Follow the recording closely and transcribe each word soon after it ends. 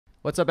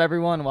What's up,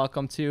 everyone?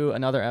 Welcome to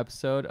another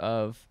episode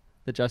of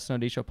the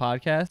Justin Odisho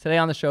podcast. Today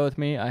on the show with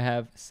me, I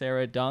have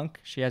Sarah Dunk.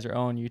 She has her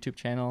own YouTube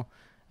channel,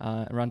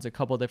 runs a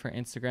couple different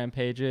Instagram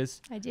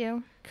pages. I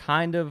do.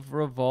 Kind of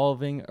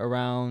revolving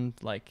around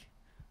like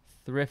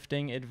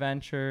thrifting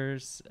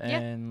adventures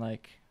and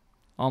like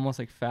almost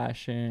like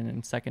fashion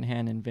and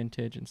secondhand and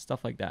vintage and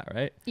stuff like that,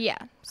 right? Yeah.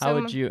 How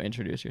would you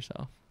introduce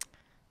yourself?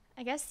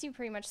 I guess you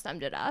pretty much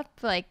summed it up.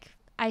 Like,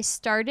 I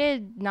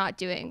started not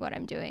doing what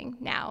I'm doing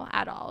now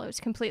at all. It was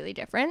completely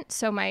different.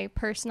 So my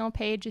personal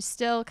page is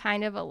still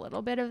kind of a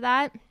little bit of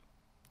that.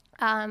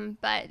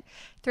 But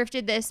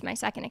Thrifted This, my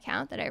second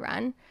account that I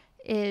run,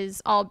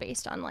 is all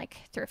based on like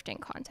thrifting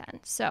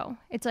content. So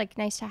it's like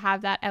nice to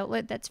have that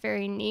outlet that's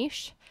very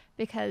niche,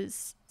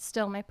 because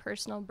still my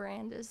personal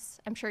brand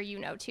is, I'm sure you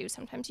know too,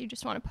 sometimes you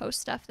just want to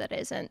post stuff that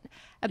isn't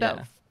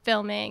about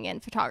filming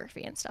and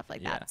photography and stuff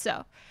like that.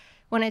 So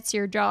when it's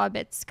your job,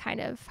 it's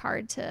kind of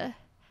hard to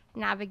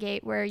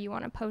navigate where you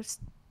want to post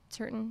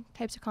certain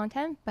types of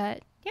content.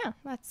 But yeah,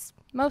 that's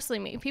mostly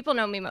me. People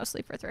know me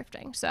mostly for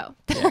thrifting. So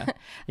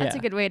that's a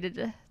good way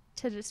to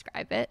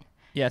describe it.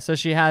 Yeah, so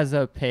she has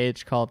a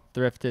page called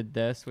Thrifted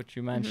This, which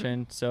you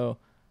mentioned. So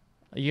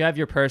you have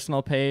your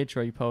personal page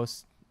where you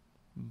post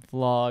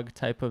vlog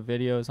type of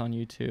videos on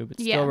YouTube. It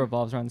still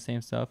revolves around the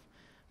same stuff.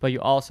 But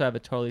you also have a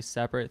totally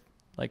separate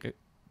like a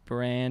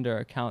brand or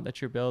account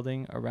that you're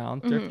building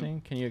around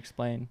thrifting. Can you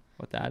explain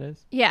what that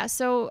is? Yeah,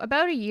 so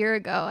about a year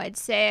ago, I'd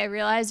say, I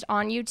realized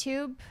on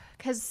YouTube,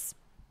 because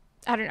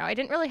I don't know, I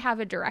didn't really have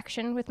a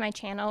direction with my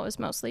channel. It was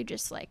mostly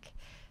just like,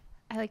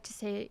 I like to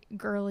say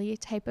girly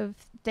type of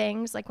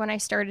things. Like when I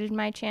started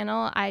my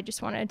channel, I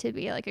just wanted to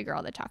be like a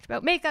girl that talked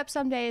about makeup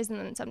some days, and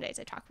then some days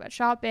I talked about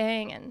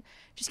shopping and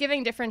just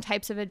giving different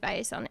types of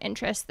advice on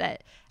interests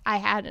that I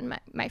had and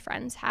my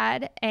friends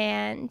had.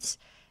 And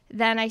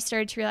then I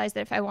started to realize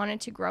that if I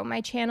wanted to grow my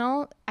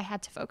channel, I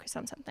had to focus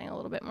on something a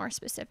little bit more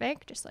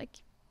specific, just like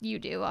you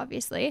do,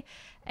 obviously.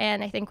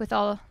 And I think with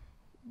all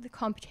the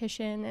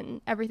competition and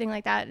everything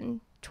like that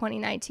in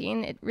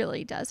 2019, it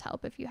really does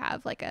help if you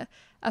have like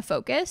a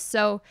focus.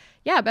 So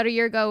yeah, about a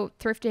year ago,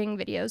 thrifting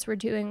videos were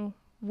doing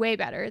way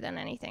better than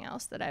anything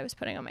else that I was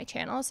putting on my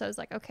channel. So I was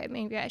like, okay,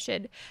 maybe I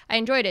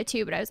enjoyed it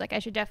too, but I was like, I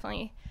should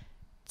definitely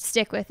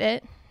stick with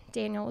it.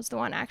 Daniel was the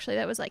one actually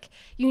that was like,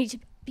 you need to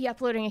be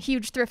uploading a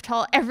huge thrift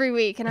haul every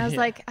week. And I was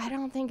like, I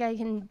don't think I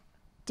can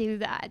do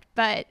that,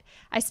 but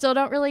I still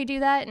don't really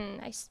do that.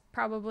 And I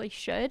probably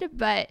should,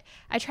 but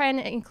I try and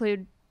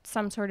include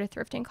some sort of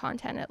thrifting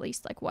content at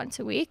least like once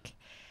a week.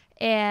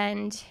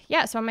 And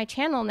yeah, so on my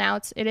channel now,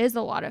 it is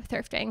a lot of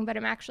thrifting, but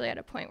I'm actually at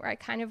a point where I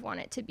kind of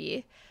want it to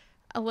be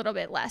a little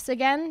bit less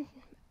again.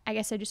 I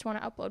guess I just want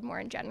to upload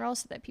more in general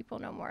so that people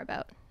know more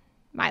about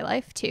my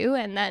life too.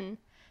 And then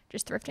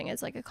just thrifting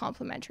is like a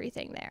complimentary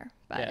thing there.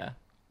 But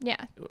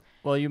yeah.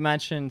 Well, you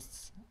mentioned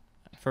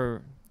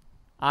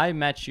I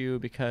met you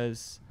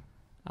because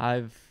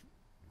I've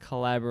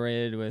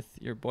collaborated with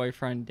your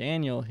boyfriend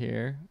Daniel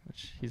here,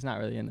 which he's not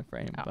really in the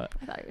frame, but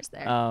I thought he was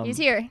there. He's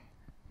here.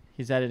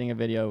 He's editing a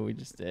video we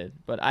just did,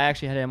 but I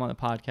actually had him on the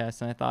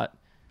podcast, and I thought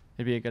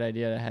it'd be a good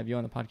idea to have you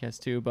on the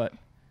podcast too. But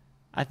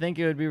I think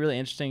it would be really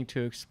interesting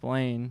to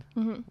explain,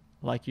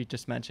 like you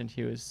just mentioned,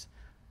 he was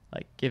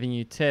like giving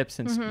you tips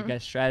and you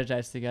guys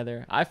strategize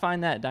together. I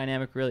find that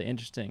dynamic really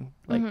interesting.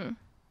 Like,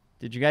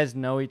 did you guys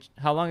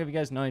how long have you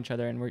guys known each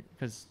other? And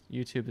because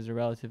YouTube is a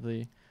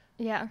relatively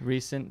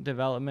recent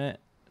development.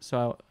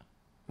 So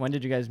when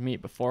did you guys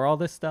meet? Before all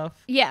this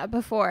stuff? Yeah,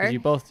 before. 'Cause you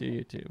both do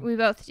YouTube. We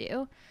both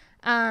do.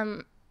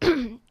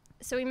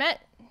 So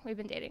we've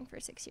been dating for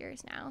 6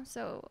 years now.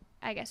 So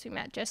I guess we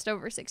met just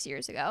over 6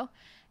 years ago.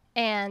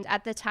 And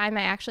at the time,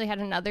 I actually had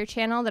another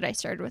channel that I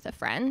started with a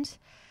friend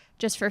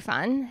just for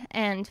fun.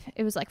 And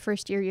it was like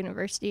first year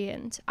university.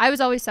 And I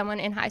was always someone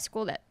in high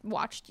school that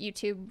watched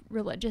YouTube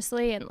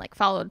religiously and like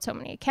followed so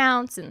many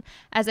accounts. And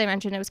as I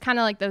mentioned, it was kind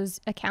of like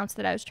those accounts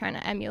that I was trying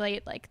to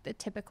emulate, like the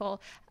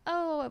typical,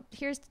 oh,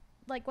 here's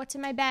like what's in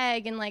my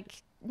bag, and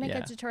like make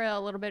a tutorial,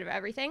 a little bit of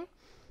everything.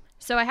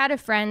 So I had a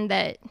friend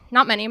that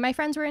not many of my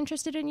friends were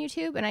interested in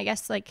YouTube. And I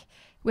guess like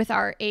with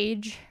our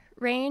age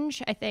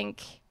range, I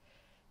think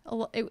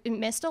it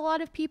missed a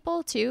lot of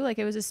people too. Like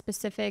it was a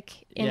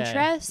specific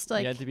interest.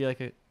 Like you had to be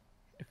like a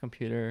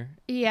computer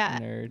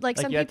nerd. Like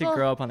some you had people to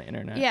grow up on the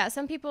internet. Yeah,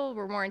 some people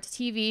were more into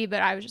TV,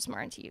 but I was just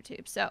more into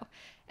YouTube. So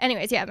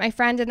anyways, yeah, my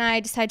friend and I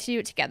decided to do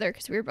it together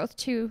because we were both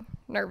too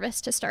nervous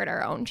to start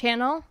our own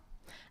channel.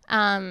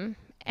 And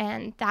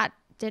that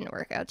didn't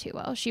work out too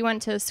well. She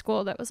went to a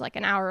school that was like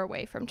an hour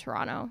away from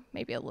Toronto,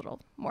 maybe a little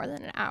more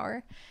than an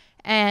hour.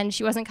 And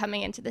she wasn't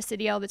coming into the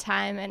city all the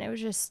time. And it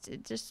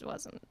just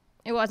wasn't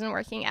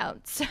working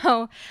out.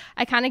 So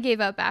I kind of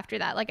gave up after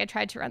that. Like I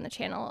tried to run the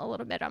channel a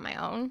little bit on my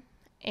own.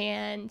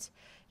 And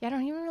I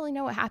don't even really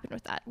know what happened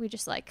with that. We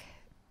just like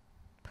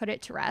put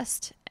it to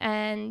rest.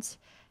 And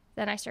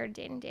then I started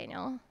dating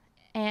Daniel.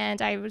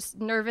 And I was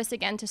nervous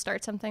again to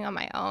start something on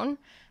my own.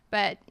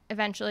 but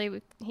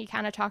eventually he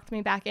kind of talked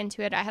me back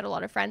into it. I had a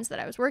lot of friends that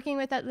I was working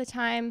with at the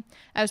time.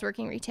 I was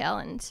working retail,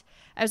 and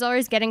I was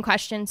always getting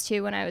questions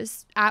too when I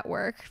was at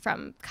work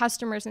from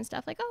customers and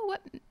stuff like, oh,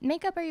 what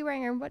makeup are you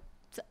wearing, or what,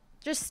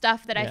 just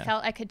stuff that I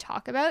felt I could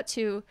talk about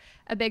to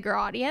a bigger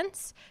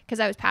audience because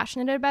I was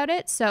passionate about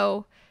it.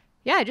 So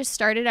yeah, I just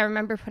started. I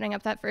remember putting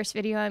up that first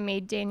video. I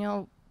made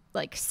Daniel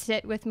like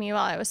sit with me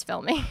while I was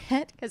filming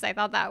it because I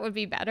thought that would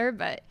be better,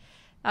 but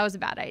that was a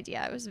bad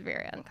idea. I was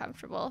very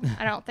uncomfortable.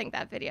 I don't think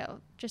that video,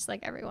 just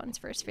like everyone's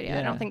first video,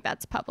 I don't think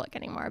that's public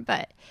anymore.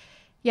 But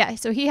yeah,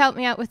 so he helped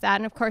me out with that.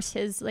 And of course,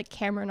 his like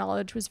camera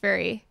knowledge was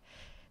very,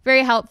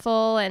 very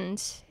helpful.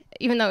 And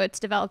even though it's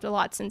developed a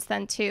lot since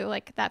then too,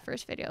 like that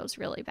first video was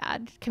really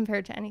bad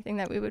compared to anything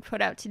that we would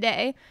put out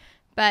today.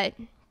 But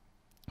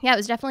yeah, it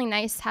was definitely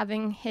nice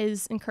having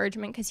his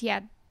encouragement because he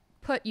had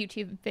put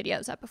YouTube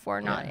videos up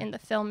before, not in the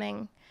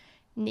filming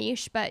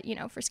niche, but you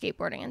know, for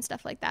skateboarding and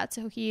stuff like that.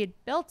 So he had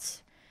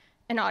built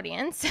an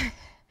audience.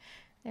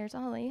 There's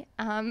Ollie.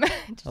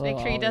 Just Hello, make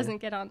sure he Ollie. doesn't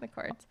get on the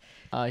cords.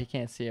 You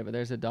can't see it, but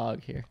there's a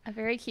dog here. A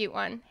very cute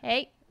one.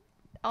 Hey,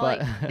 Ollie.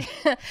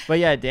 But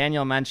yeah,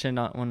 Daniel mentioned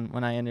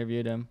when I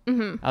interviewed him,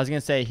 I was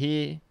gonna say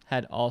he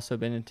had also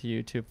been into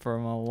YouTube for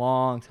a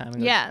long time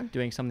ago,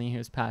 doing something he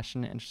was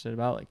passionate, interested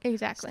about, like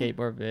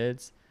skateboard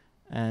vids.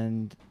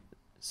 And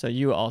so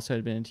you also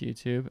had been into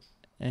YouTube,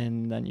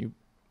 and then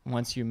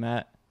once you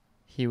met,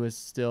 he was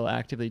still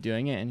actively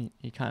doing it, and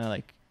he kind of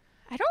like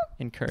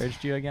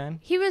encouraged you again.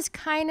 He was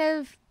kind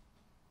of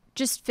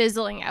just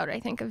fizzling out, I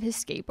think, of his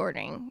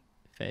skateboarding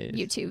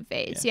YouTube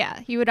phase.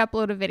 Yeah, he would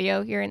upload a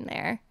video here and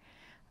there,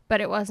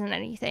 but it wasn't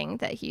anything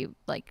that he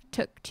like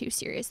took too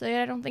seriously.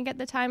 I don't think at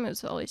the time. It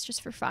was always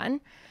just for fun.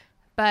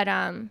 But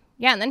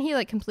yeah, and then he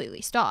like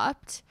completely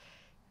stopped.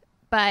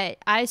 But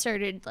I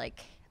started like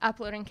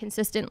uploading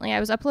consistently.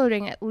 I was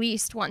uploading at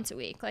least once a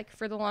week, like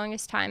for the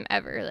longest time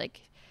ever.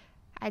 Like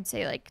I'd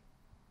say like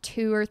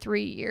 2 or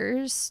 3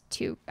 years,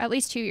 at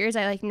least 2 years,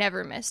 I like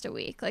never missed a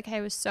week. Like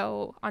I was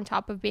so on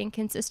top of being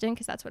consistent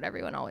because that's what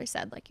everyone always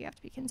said, like you have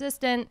to be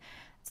consistent.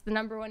 It's the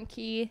number one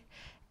key.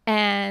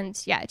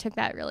 And yeah, I took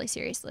that really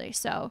seriously.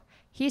 So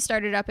he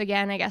started up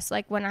again, I guess,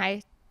 like when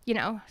I, you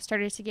know,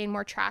 started to gain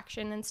more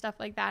traction and stuff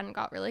like that and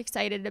got really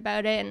excited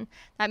about it. And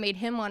that made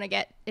him want to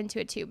get into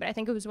it too. But I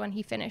think it was when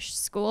he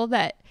finished school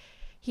that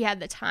he had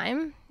the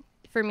time.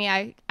 For me,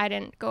 I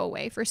didn't go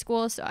away for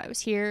school. So I was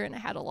here and I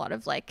had a lot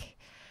of like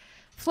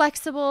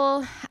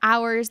flexible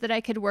hours that I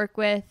could work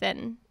with,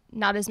 and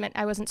not as many,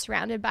 I wasn't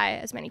surrounded by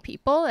as many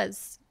people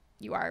as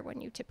you are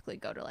when you typically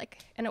go to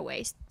like an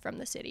away from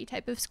the city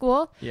type of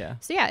school. Yeah.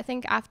 So yeah, I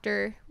think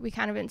after we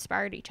kind of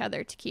inspired each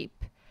other to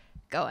keep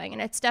going,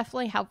 and it's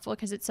definitely helpful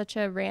because it's such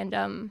a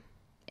random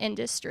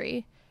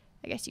industry,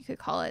 I guess you could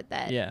call it,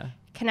 that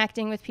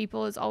connecting with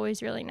people is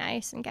always really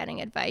nice and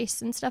getting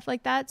advice and stuff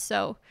like that.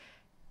 So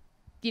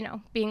you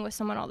know, being with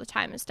someone all the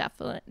time is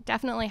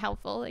definitely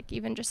helpful. Like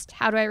even just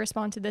how do I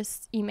respond to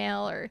this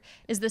email, or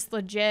is this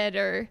legit,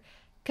 or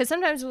because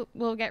sometimes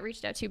we'll get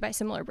reached out to by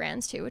similar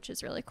brands too, which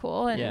is really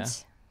cool. And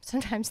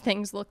sometimes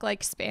things look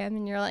like spam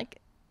and you're like,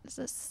 is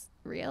this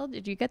real?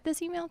 Did you get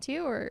this email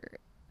too? Or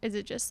is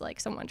it just like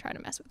someone trying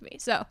to mess with me?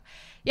 So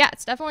yeah,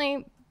 it's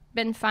definitely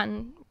been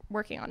fun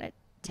working on it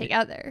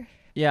together.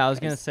 Yeah, I was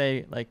going to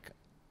say like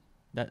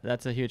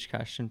that's a huge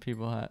question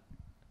people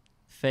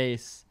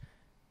face.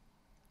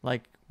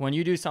 Like when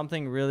you do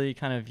something really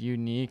kind of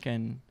unique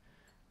and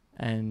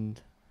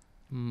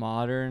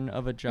modern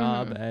of a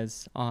job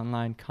as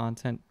online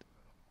content,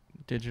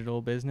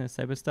 digital business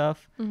type of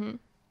stuff,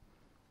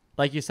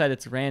 like you said,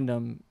 it's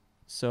random.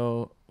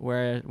 So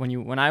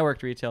when I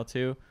worked retail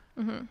too,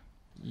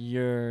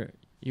 you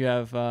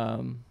have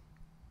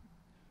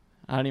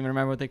I don't even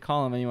remember what they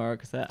call them anymore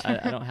because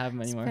I don't have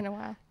them anymore. It's been a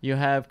while. You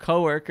have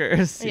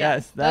coworkers.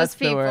 Yes, that's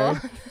the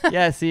word.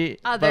 Yeah, see.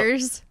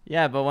 Others.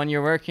 But when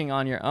you're working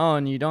on your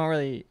own, you don't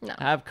really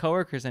have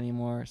coworkers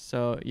anymore.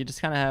 So you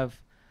just kind of have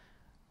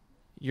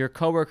your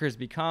coworkers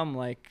become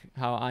like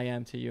how I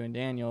am to you and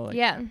Daniel,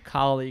 like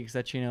colleagues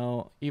that you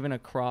know, even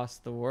across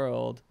the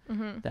world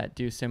that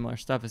do similar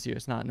stuff as you.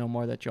 It's not no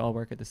more that you all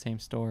work at the same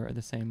store or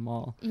the same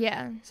mall.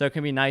 Yeah. So it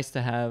can be nice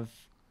to have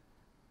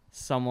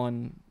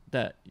someone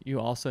that you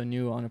also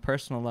knew on a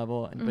personal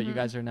level, but you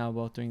guys are now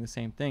both doing the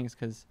same things,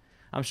 because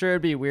I'm sure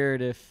it'd be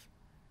weird or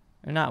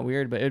not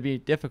weird, but it'd be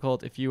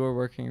difficult if you were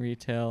working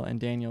retail and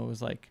Daniel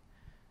was like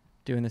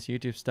doing this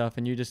YouTube stuff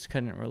and you just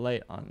couldn't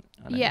relate on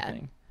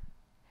anything.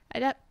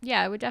 It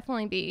would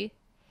definitely be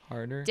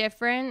harder,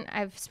 different.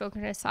 I've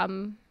spoken to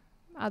some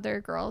other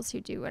girls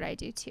who do what I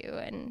do too,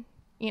 and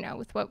you know,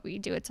 with what we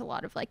do, it's a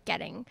lot of like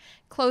getting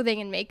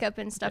clothing and makeup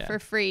and stuff for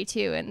free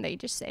too. And they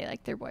just say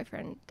like their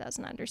boyfriend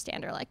doesn't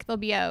understand, or like they'll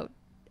be out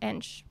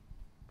and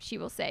she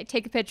will say,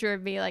 take a picture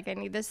of me, like I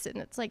need this. And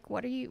it's like,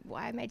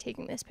 why am I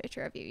taking this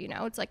picture of you? You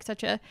know, it's like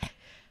such a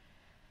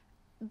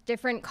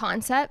different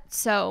concept.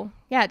 So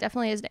yeah, it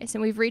definitely is nice.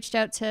 And we've reached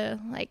out to,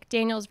 like,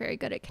 Daniel's very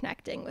good at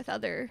connecting with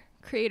other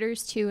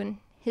creators too in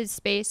his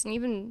space and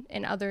even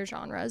in other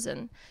genres.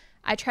 And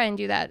I try and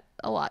do that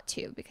a lot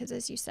too, because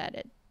as you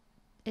said,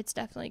 it's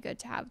definitely good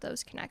to have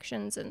those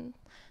connections and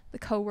the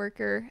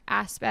coworker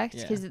aspect,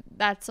 because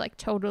that's like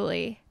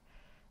totally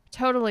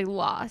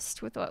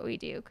lost with what we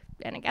do,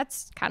 and it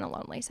gets kind of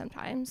lonely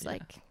sometimes.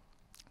 Like,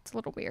 it's a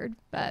little weird,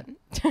 but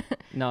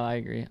no, I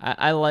agree.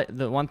 I like,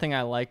 the one thing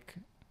I like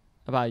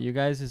about you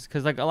guys is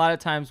because like a lot of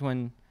times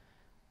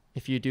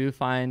if you do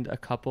find a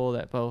couple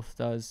that both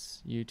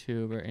does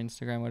YouTube or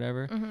Instagram,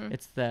 whatever,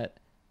 it's that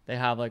they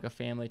have like a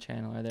family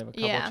channel or they have a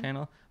couple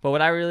channel. But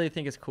what I really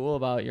think is cool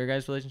about your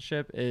guys'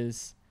 relationship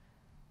is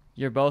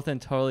you're both in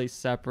totally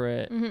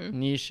separate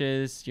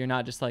niches. You're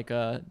not just like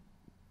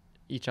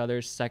each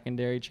other's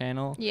secondary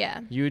channel. Yeah.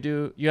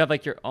 You have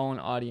like your own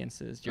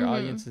audiences. Your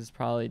audiences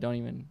probably don't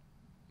even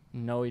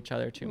know each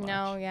other too much.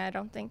 No, yeah, I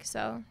don't think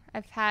so.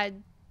 I've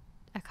had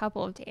a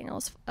couple of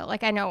Daniel's,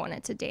 like, I know when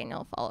it's a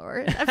Daniel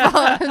follower that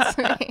follows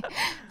me.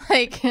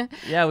 Like,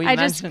 yeah, I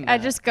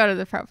just go to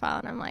the profile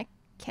and I'm like,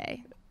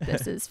 okay,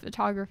 this is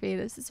photography,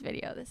 this is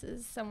video, this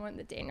is someone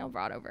that Daniel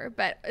brought over.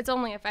 But it's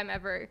only if I'm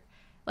ever,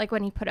 like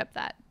when he put up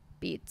that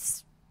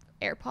Beats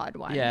AirPod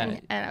one,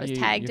 and I was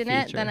tagged in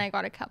it, then I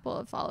got a couple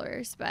of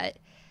followers. But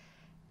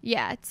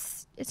yeah,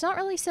 it's not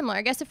really similar.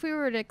 I guess if we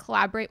were to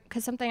collaborate,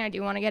 because something I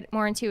do want to get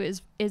more into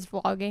is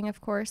vlogging, of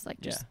course, like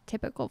just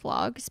typical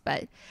vlogs.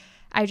 But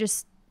I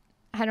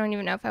don't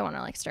even know if I want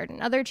to like start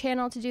another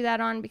channel to do that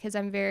on, because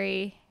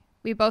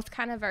we both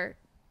kind of are,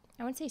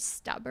 I wouldn't say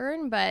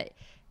stubborn, but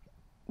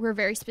we're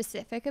very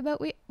specific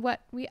about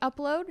what we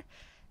upload.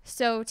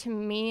 So to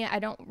me, I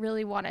don't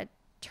really want to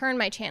turn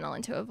my channel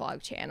into a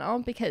vlog channel,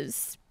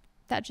 because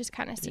that just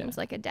kind of seems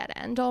like a dead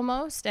end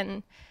almost.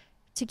 And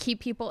to keep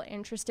people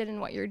interested in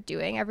what you're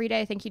doing every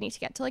day, I think you need to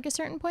get to like a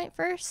certain point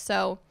first.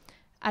 So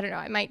I don't know,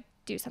 I might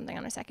do something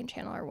on a second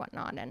channel or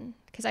whatnot, and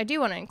because I do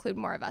want to include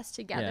more of us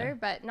together,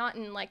 but not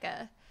in like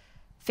a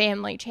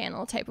family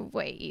channel type of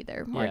way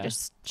either. More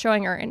just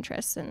showing our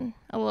interests and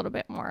a little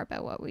bit more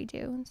about what we do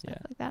and stuff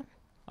like that.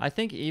 I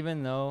think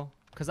even though,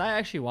 because I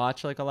actually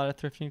watch like a lot of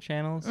thrifting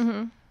channels.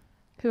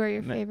 Who are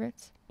your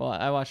favorites? Well,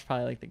 I watch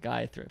probably like the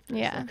guy thrifters.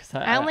 Yeah,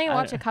 I only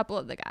watch a couple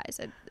of the guys.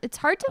 It's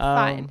hard to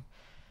find.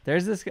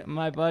 There's this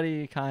my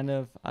buddy, kind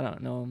of, I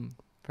don't know him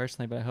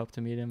personally, but I hope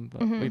to meet him.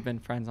 But we've been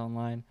friends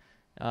online.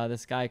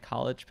 This guy,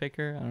 College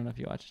Picker. I don't know if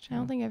you watch his channel.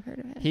 I don't think I've heard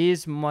of it.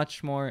 He's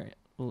much more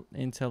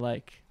into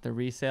like the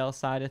resale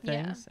side of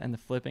things and the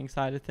flipping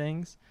side of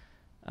things.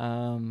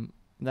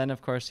 Then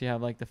of course you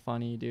have like the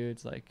funny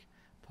dudes like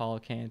Paul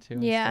Cantu.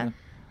 And stuff,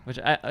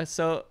 which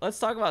so let's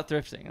talk about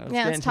thrifting.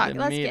 Let's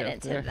get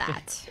into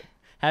that.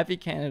 Happy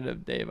Canada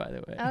Day, by the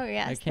way. Oh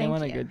yes, I came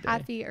on a good day.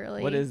 Happy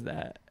early. What is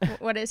that?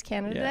 What is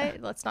Canada Day?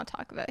 Let's not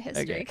talk about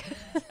history. Okay.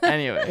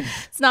 Anyway,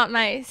 it's not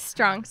my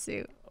strong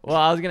suit. Well,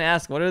 I was gonna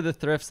ask, what are the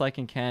thrifts like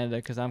in Canada?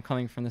 Because I'm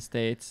coming from the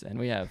States, and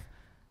we have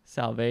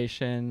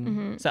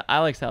Salvation. So I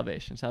like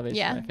Salvation.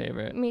 Salvation's my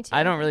favorite. Me too.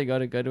 I don't really go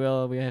to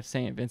Goodwill. We have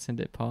St. Vincent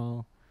de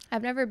Paul.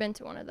 I've never been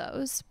to one of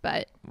those,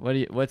 but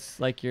what's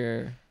like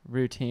your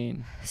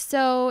routine?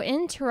 So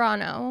in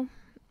Toronto,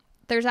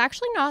 there's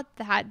actually not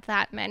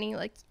that many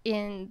like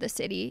in the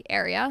city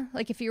area.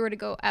 Like if you were to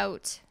go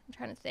out, I'm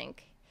trying to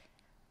think,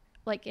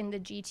 like in the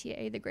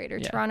GTA, the Greater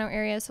Toronto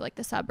area, so like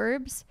the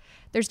suburbs,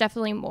 there's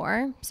definitely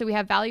more. So we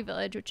have Value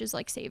Village, which is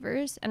like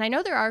Savers, and I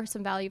know there are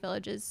some Value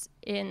Villages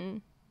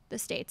in the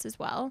States as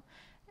well.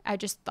 I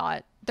just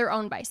thought they're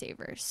owned by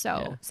Savers,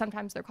 so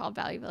sometimes they're called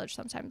Value Village,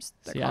 sometimes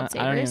they're called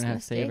Savers. I don't even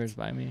have Savers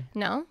by me.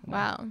 No?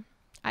 Wow.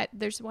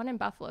 There's one in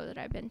Buffalo that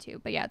I've been to,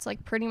 but yeah, it's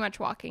like pretty much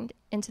walking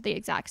into the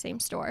exact same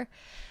store.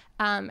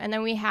 And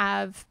then we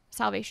have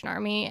Salvation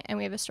Army, and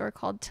we have a store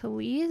called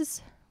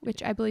Tilly's,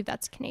 which I believe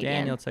that's Canadian.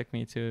 Daniel took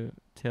me to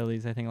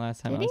Tilly's, I think,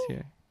 last time I was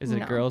here. Is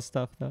it girls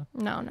stuff though?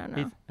 No.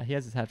 He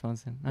has his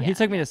headphones in. No, he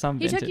took me to some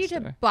vintage store. He took you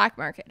to Black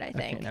Market, I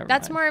think. Okay,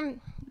 that's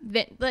mind.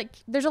 More like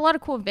there's a lot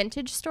of cool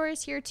vintage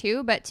stores here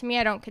too, but to me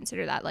I don't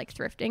consider that like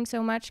thrifting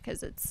so much,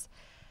 because it's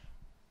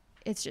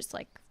just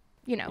like,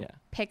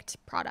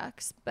 picked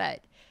products.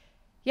 But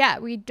yeah,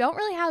 we don't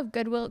really have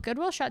Goodwill.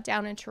 Goodwill shut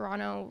down in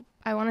Toronto,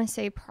 I want to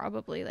say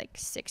probably like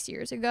 6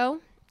 years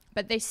ago,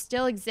 but they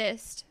still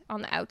exist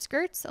on the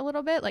outskirts a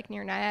little bit, like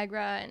near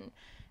Niagara and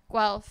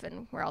Guelph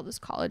and where all those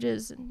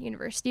colleges and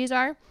universities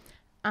are,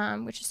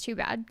 which is too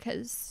bad,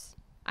 because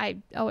I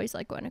always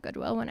like going to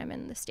Goodwill when I'm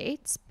in the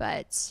States.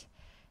 But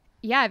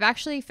yeah, I've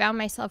actually found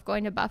myself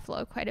going to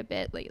Buffalo quite a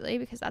bit lately,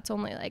 because that's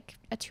only like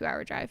a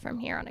 2-hour drive from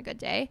here on a good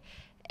day.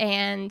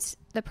 And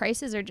the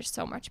prices are just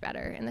so much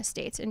better in the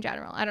States in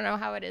general. I don't know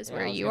how it is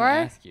where you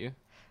are.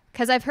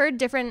 Because I've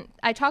heard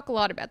I talk a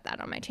lot about that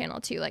on my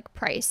channel too, like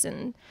price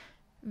and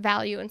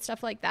value and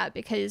stuff like that,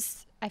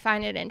 because I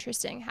find it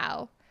interesting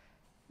how,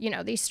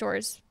 these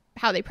stores,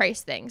 how they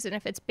price things. And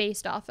if it's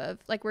based off of,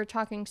 like, we're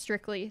talking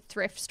strictly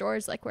thrift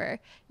stores, like where,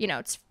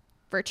 it's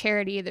for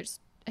charity, there's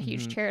a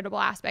huge charitable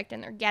aspect,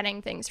 and they're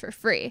getting things for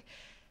free.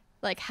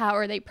 Like, how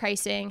are they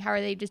pricing? How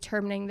are they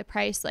determining the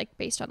price, like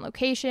based on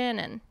location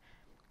and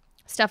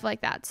stuff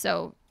like that?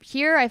 So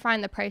here I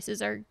find the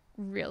prices are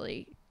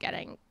really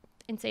getting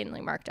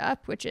insanely marked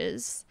up, which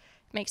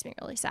makes me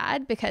really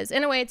sad, because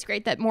in a way it's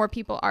great that more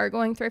people are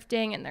going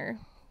thrifting and they're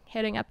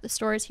hitting up the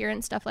stores here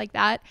and stuff like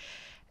that.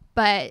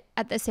 But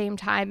at the same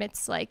time,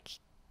 it's like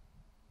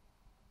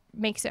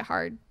makes it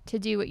hard to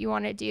do what you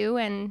want to do.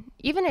 And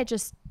even it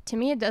just, to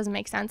me, it doesn't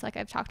make sense. Like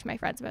I've talked to my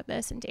friends about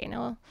this and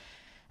Daniel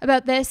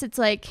about this. It's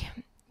like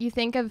you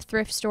think of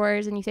thrift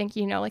stores and you think,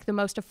 you know, like the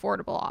most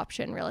affordable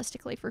option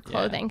realistically for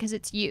clothing because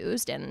it's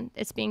used and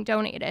it's being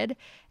donated.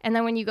 And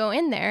then when you go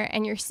in there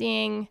and you're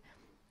seeing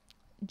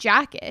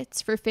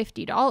jackets for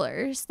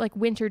 $50, like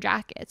winter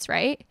jackets,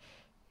 right?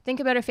 Think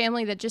about a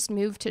family that just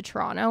moved to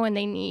Toronto and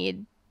they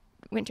need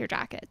winter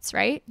jackets,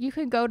 right? You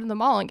could go to the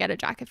mall and get a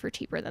jacket for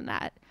cheaper than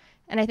that.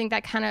 And I think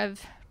that kind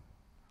of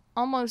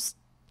almost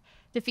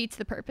defeats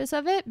the purpose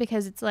of it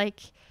because it's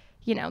like,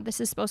 you know, this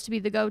is supposed to be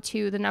the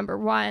go-to, the number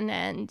one,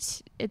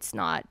 and it's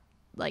not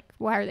like,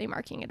 why are they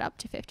marking it up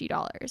to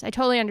 $50? I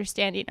totally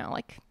understand, you know,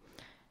 like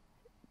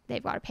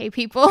they've got to pay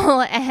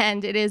people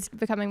and it is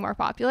becoming more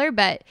popular,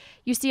 but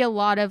you see a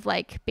lot of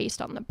like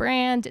based on the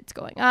brand, it's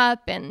going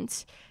up, and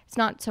it's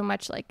not so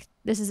much like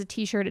this is a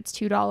t-shirt, it's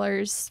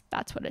 $2,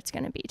 that's what it's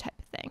going to be type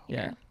of thing.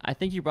 Yeah. Know? I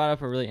think you brought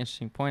up a really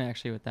interesting point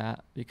actually with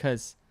that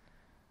because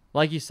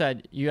like you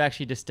said, you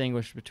actually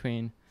distinguish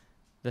between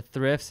the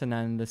thrifts and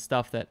then the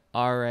stuff that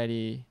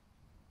already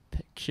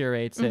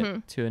curates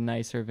it to a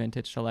nicer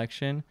vintage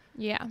selection.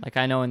 Yeah. Like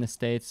I know in the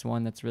States,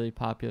 one that's really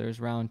popular is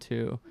Round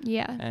 2.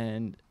 Yeah.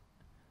 And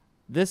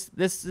this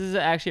is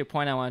actually a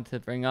point I wanted to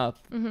bring up.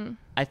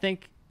 I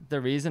think the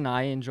reason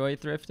I enjoy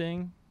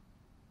thrifting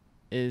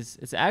is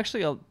it's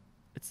actually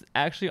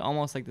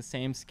almost like the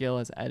same skill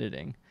as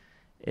editing.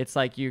 It's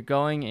like you're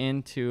going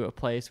into a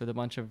place with a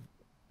bunch of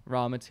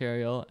raw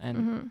material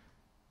and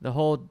the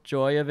whole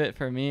joy of it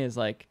for me is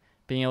like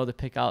being able to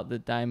pick out the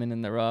diamond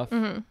in the rough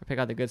or pick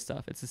out the good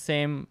stuff. It's the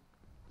same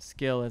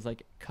skill as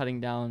like cutting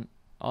down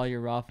all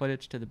your raw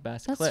footage to the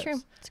best clips. That's true.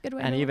 It's a good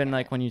way. And to even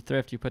like when you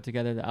thrift, you put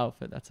together the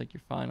outfit. That's like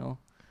your final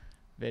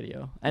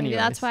video. Maybe Anyways.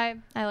 that's why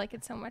I like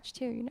it so much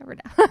too. You never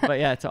know. But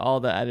yeah, to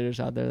all the editors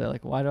out there, they're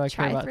like, why do I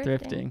care about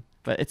thrifting?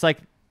 But it's like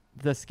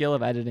the skill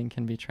of editing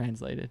can be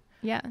translated.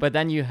 Yeah. But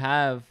then you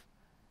have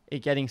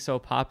it getting so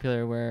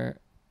popular where,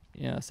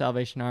 you know,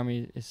 Salvation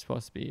Army is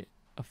supposed to be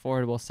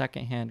affordable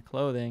secondhand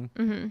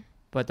clothing.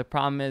 But the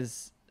problem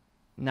is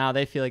now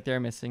they feel like they're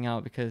missing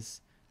out because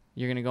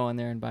you're going to go in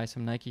there and buy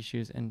some Nike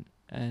shoes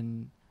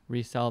and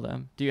resell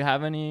them. Do you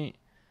have any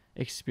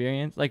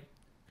experience? Like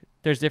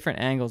there's different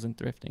angles in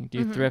thrifting. Do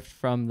you thrift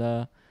from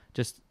the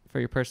just for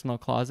your personal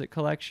closet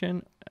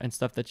collection and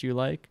stuff that you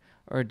like?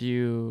 Or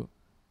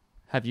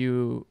have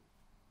you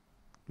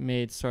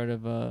made sort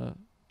of a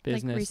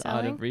business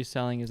out of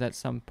reselling? Is that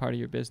some part of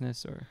your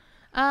business or?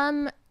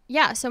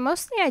 Yeah, so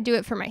mostly I do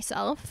it for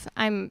myself.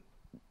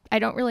 I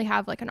don't really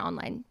have like an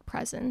online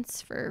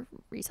presence for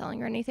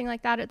reselling or anything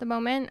like that at the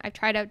moment. I've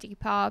tried out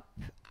Depop.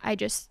 I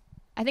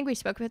think we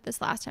spoke about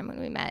this last time when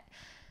we met.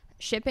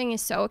 Shipping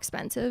is so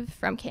expensive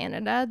from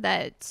Canada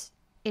that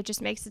it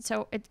just makes it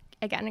so it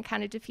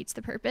kind of defeats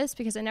the purpose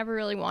because I never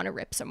really want to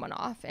rip someone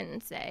off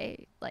and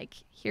say like,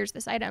 here's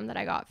this item that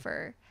I got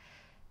for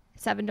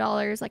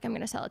 $7, like I'm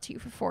going to sell it to you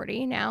for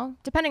 $40 now,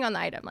 depending on the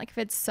item. Like if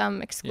it's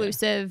some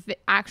exclusive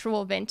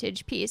actual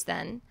vintage piece,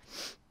 then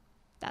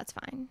that's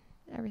fine.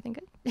 Everything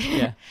good.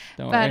 Yeah.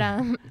 Don't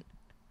worry.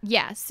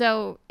 Yeah,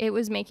 so it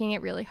was making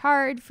it really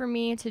hard for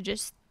me to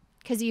just,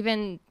 because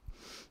even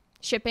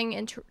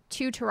shipping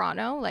to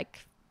Toronto,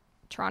 like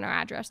Toronto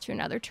address to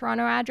another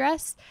Toronto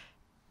address,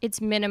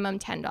 it's minimum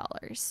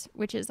 $10,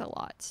 which is a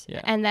lot.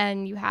 Yeah. And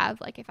then you have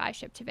like if I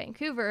ship to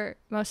Vancouver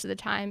most of the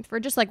time for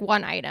just like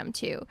one item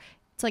too,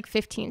 it's like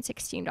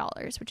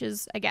 $15-16, which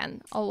is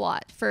again a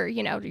lot for,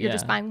 you know, you're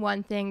just buying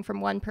one thing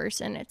from one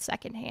person, it's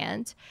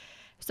secondhand.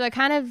 So I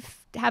kind of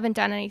haven't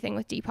done anything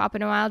with Depop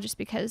in a while just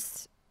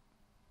because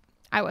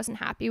I wasn't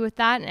happy with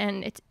that.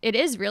 And it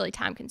is really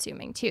time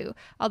consuming too.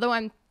 Although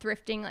I'm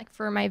thrifting like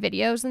for my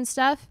videos and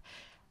stuff,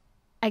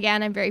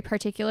 again, I'm very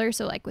particular.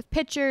 So like with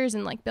pictures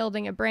and like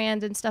building a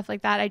brand and stuff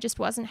like that, I just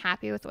wasn't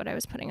happy with what I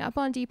was putting up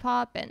on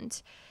Depop.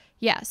 And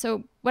yeah,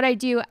 so what I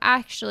do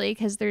actually,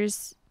 because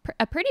there's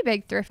a pretty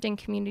big thrifting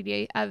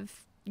community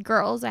of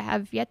girls. I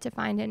have yet to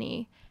find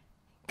any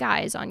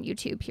guys on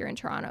YouTube here in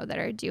Toronto that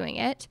are doing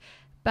it.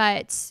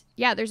 But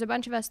yeah, there's a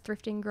bunch of us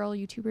thrifting girl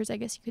YouTubers, I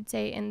guess you could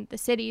say, in the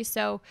city.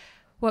 So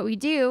what we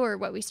do, or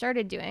what we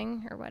started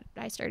doing, or what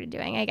I started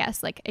doing, I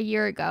guess, like a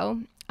year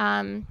ago,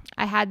 I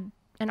had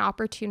an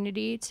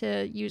opportunity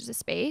to use the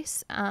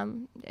space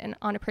and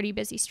on a pretty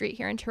busy street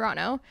here in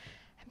Toronto.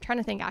 I'm trying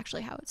to think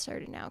actually how it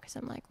started now because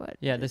I'm like, what?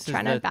 Yeah, this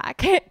trying is to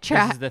backtrack.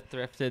 This is the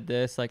Thrifted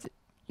this. Like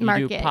you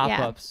Market, do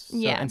pop-ups.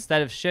 Yeah. So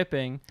instead of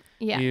shipping,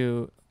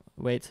 you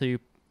wait till you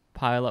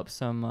pile up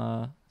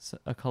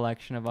a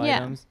collection of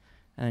items.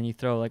 And then you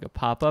throw like a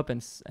pop-up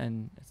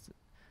and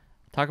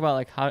talk about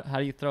like how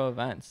do you throw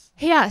events?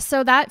 Yeah,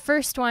 so that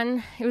first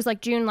one, it was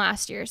like June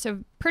last year,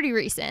 so pretty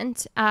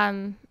recent.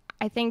 I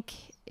think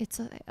it's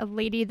a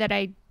lady that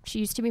she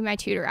used to be my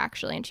tutor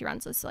actually, and she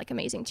runs this like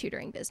amazing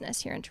tutoring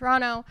business here in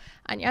Toronto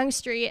on Yonge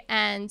Street.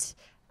 And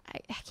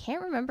I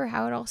can't remember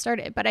how it all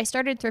started, but I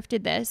started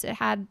Thrifted this. It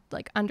had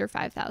like under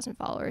 5,000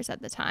 followers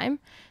at the time.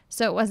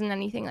 So it wasn't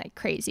anything like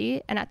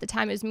crazy. And at the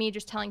time it was me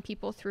just telling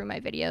people through my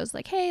videos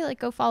like, hey, like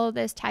go follow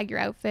this, tag your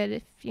outfit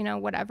if, you know,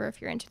 whatever,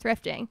 if you're into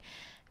thrifting.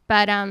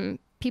 But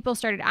people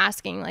started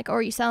asking like, oh,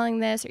 are you selling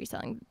this? Are you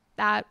selling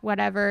that?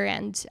 Whatever.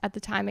 And at the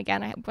time,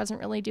 again, I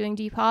wasn't really doing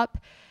Depop.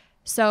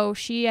 So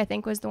she, I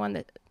think, was the one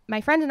that my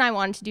friend and I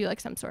wanted to do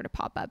like some sort of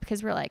pop-up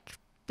because we're like,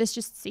 this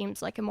just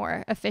seems like a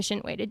more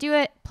efficient way to do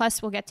it.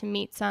 Plus, we'll get to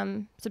meet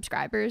some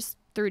subscribers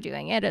through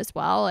doing it as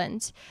well.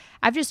 And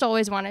I've just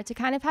always wanted to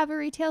kind of have a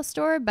retail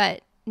store,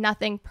 but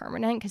nothing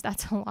permanent because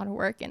that's a lot of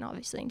work. And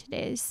obviously in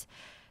today's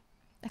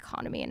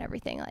economy and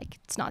everything, like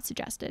it's not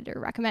suggested or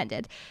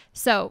recommended.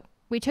 So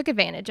we took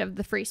advantage of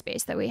the free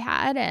space that we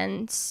had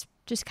and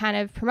just kind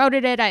of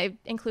promoted it. I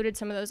included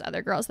some of those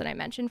other girls that I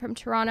mentioned from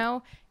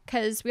Toronto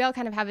because we all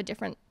kind of have a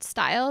different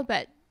style,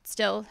 but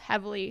still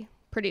heavily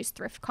produce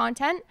thrift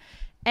content.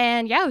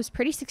 And yeah, it was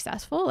pretty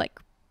successful, like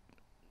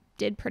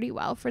did pretty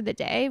well for the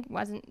day,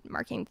 wasn't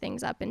marking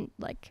things up and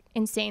like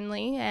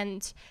insanely,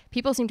 and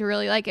people seemed to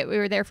really like it. We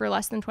were there for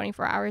less than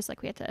 24 hours.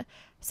 Like we had to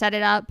set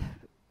it up.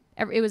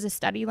 It was a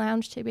study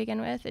lounge to begin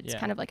with. It's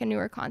kind of like a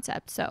newer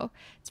concept. So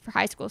it's for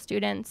high school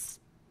students.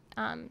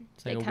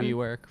 It's like a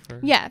WeWork for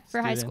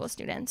for high school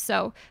students.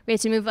 So we had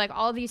to move like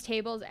all these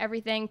tables,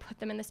 everything, put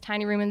them in this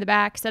tiny room in the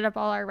back, set up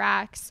all our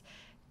racks,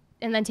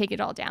 and then take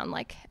it all down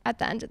like at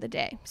the end of the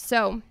day.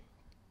 So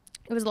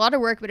it was a lot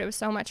of work, but it was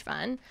so much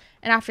fun.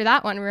 And after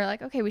that one, we were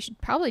like, okay, we should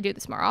probably do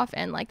this more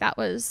often. Like that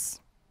was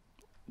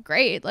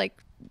great.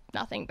 Like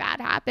nothing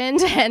bad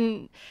happened.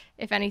 And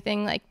if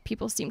anything, like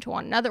people seemed to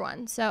want another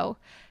one. So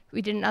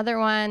we did another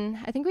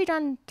one. I think we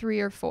done 3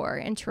 or 4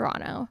 in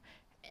Toronto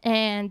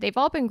and they've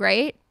all been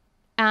great.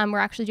 We're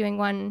actually doing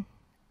one.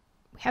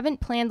 We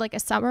haven't planned like a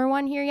summer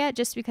one here yet,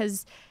 just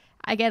because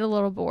I get a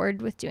little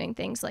bored with doing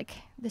things like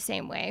the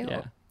same way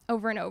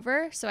over and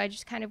over. So I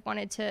just kind of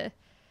wanted to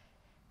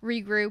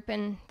regroup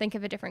and think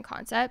of a different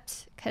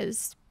concept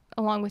because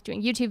along with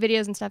doing YouTube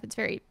videos and stuff, it's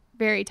very,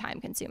 very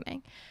time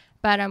consuming.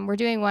 But we're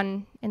doing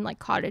one in like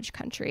cottage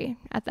country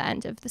at the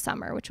end of the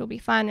summer, which will be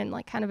fun and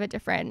like kind of a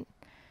different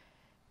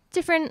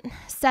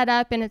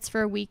setup. And it's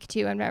for a week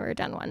too. I've never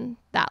done one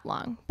that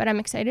long, but I'm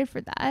excited for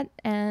that.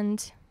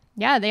 And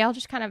yeah, they all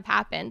just kind of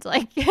happened.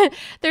 Like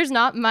there's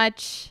not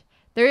much.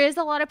 There is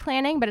a lot of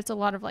planning, but it's a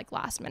lot of like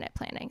last minute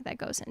planning that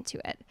goes into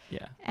it.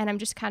 Yeah. And I'm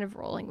just kind of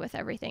rolling with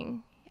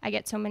everything. I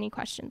get so many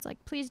questions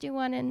like, please do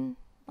one in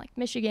like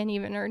Michigan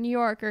even, or New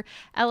York or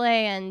LA.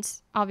 And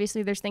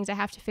obviously there's things I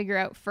have to figure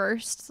out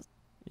first.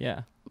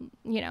 Yeah.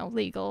 You know,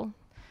 legal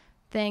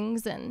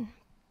things and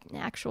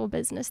actual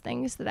business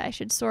things that I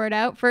should sort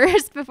out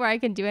first before I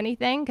can do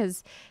anything.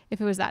 Because if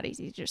it was that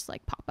easy to just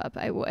like pop up,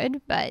 I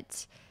would.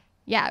 But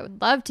yeah, I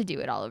would love to do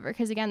it all over.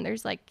 Because again,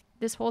 there's like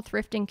this whole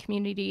thrifting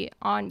community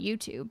on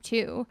YouTube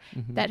too,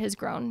 that has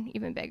grown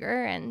even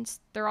bigger. And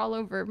they're all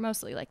over,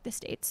 mostly like the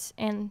States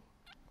and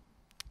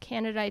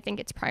Canada. I think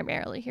it's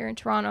primarily here in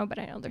Toronto, but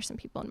I know there's some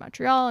people in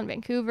Montreal and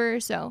Vancouver,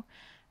 so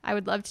I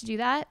would love to do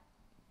that.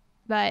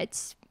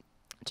 But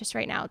just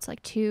right now it's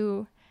like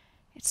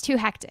it's too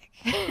hectic.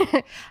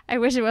 I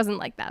wish it wasn't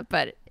like that,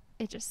 but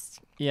it just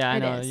I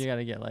know is. You got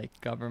to get like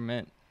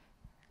government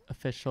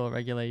official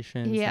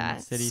regulations. Yeah,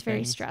 and city it's very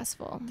things.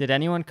 stressful. Did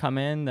anyone come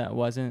in that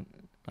wasn't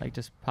like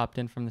just popped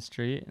in from the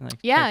street and like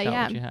checked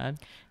out what you had?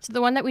 So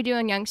the one that we do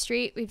on Yonge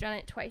Street, we've done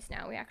it twice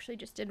now. We actually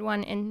just did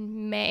one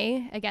in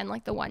May, again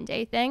like the one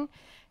day thing,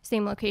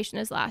 same location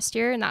as last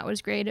year, and that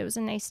was great. It was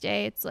a nice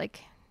day. It's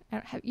like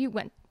you've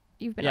been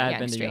on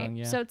Yonge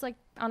Street, so it's like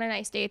on a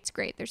nice day it's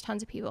great. There's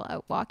tons of people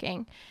out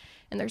walking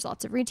and there's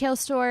lots of retail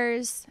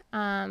stores,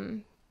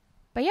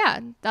 but yeah,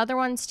 the other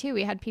ones too,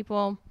 we had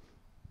people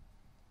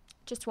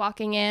just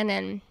walking in,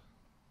 and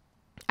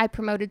I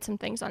promoted some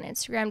things on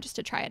Instagram just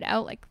to try it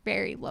out, like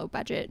very low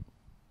budget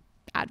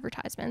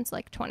advertisements,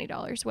 like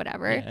 $20,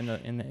 whatever. Yeah,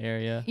 in the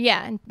area.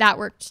 Yeah, and that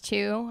worked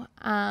too.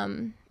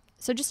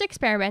 So just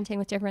experimenting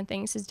with different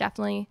things has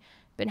definitely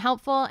been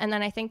helpful. And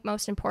then I think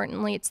most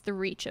importantly, it's the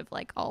reach of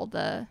like all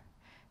the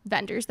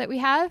vendors that we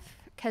have,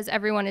 because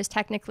everyone is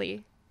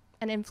technically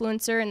an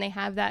influencer and they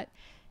have that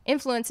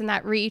influence and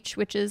that reach,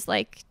 which is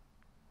like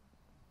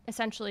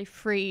essentially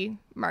free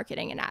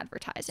marketing and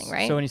advertising,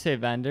 right? So when you say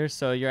vendors,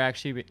 so you're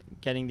actually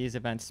getting these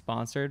events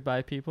sponsored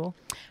by people?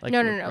 Like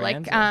no.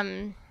 Like,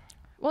 I'm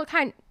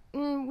trying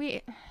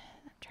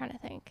to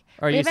think.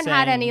 We haven't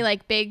had any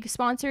like big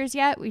sponsors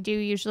yet. We do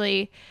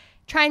usually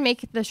try and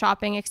make the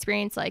shopping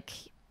experience like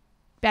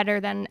better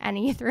than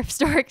any thrift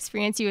store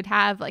experience you would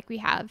have. Like we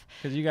have,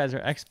 because you guys are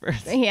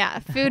experts. Yeah,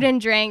 food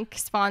and drink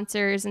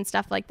sponsors and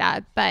stuff like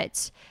that.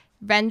 But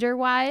vendor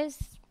wise,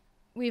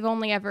 we've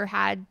only ever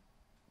had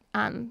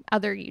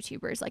other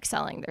YouTubers like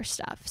selling their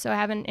stuff. So I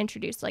haven't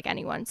introduced like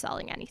anyone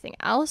selling anything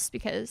else,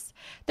 because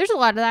there's a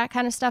lot of that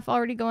kind of stuff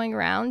already going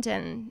around,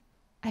 and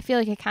I feel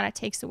like it kind of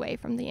takes away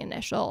from the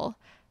initial,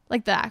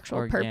 like the actual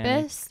organic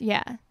purpose.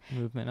 Yeah.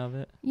 Movement of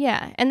it.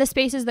 Yeah. And the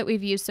spaces that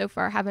we've used so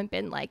far haven't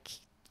been like,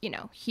 you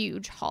know,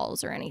 huge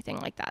hauls or anything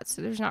like that.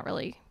 So there's not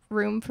really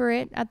room for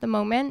it at the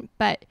moment.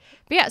 But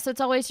yeah, so it's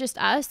always just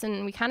us,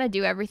 and we kind of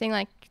do everything.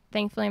 Like,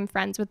 thankfully, I'm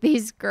friends with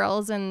these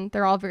girls, and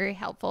they're all very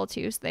helpful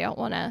too. So they don't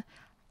want to.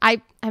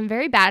 I'm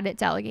very bad at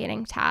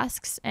delegating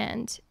tasks,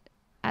 and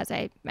as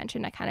I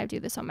mentioned, I kind of do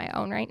this on my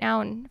own right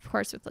now, and of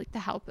course with like the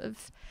help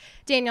of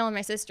Daniel and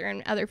my sister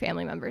and other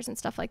family members and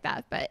stuff like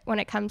that. But when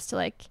it comes to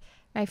like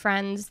my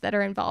friends that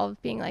are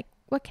involved being like,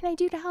 what can I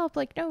do to help?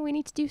 Like, no, we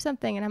need to do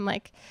something. And I'm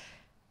like,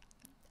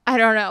 I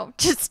don't know.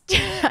 Just,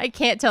 I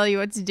can't tell you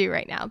what to do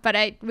right now.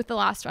 But with the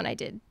last one, I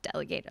did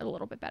delegate a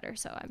little bit better.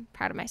 So I'm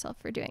proud of myself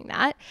for doing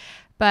that.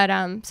 But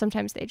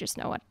sometimes they just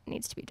know what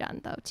needs to be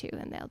done though too.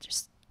 And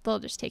they'll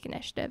just take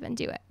initiative and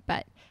do it.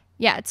 But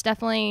yeah, it's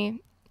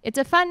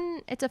a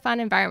fun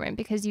environment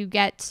because you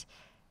get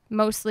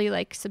mostly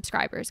like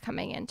subscribers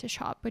coming in to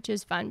shop, which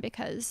is fun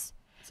because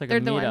it's like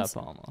a meetup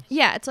almost.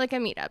 Yeah, it's like a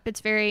meetup.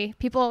 It's very,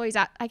 people always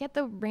I get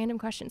the random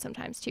questions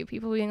sometimes too.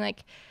 People being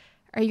like,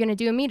 are you going to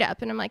do a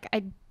meetup? And I'm like,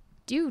 I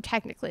do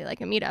technically like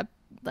a meetup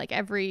like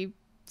every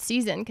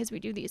season because we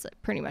do these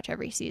like pretty much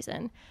every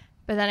season.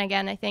 But then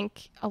again, I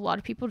think a lot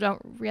of people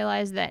don't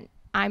realize that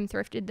I'm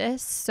Thrifted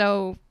this.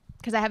 So,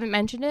 because I haven't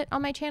mentioned it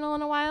on my channel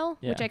in a while,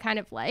 which I kind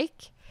of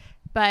like.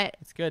 But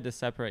it's good to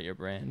separate your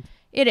brand.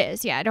 It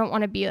is. Yeah. I don't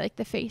want to be like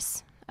the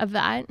face of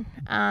that.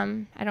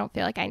 I don't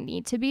feel like I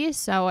need to be,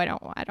 so I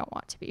don't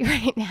want to be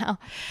right now.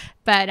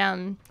 But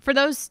for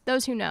those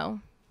who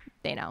know,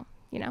 they know,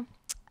 you know.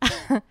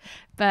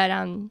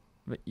 But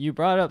you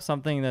brought up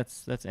something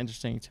that's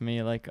interesting to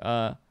me. Like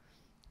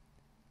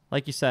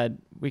you said,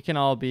 we can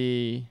all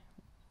be.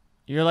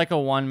 You're like a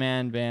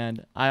one-man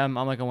band. I'm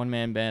like a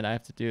one-man band. I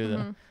have to do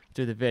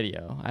the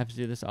video. I have to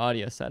do this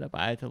audio setup.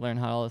 I have to learn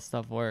how all this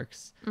stuff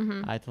works.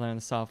 I have to learn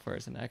the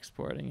softwares and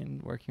exporting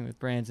and working with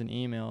brands and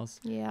emails.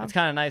 Yeah, it's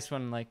kind of nice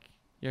when like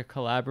you're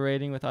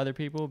collaborating with other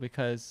people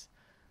because,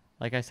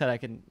 like I said, I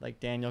can like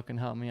Daniel can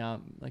help me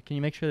out. Like, can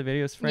you make sure the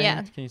video is framed?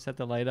 Yeah. Can you set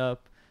the light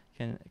up?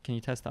 Can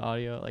you test the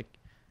audio? Like,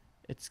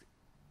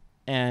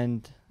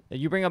 and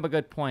you bring up a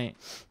good point.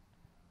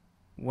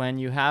 When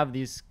you have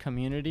these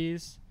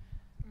communities,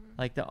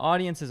 like the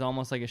audience is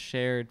almost like a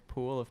shared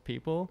pool of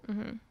people.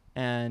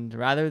 And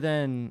rather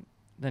than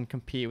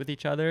compete with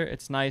each other,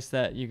 it's nice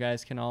that you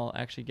guys can all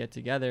actually get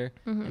together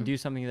and do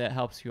something that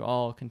helps you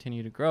all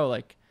continue to grow.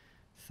 Like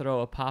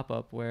throw a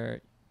pop-up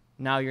where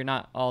now you're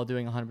not all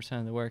doing 100%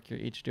 of the work. You're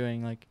each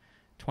doing like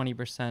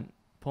 20%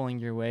 pulling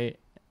your weight,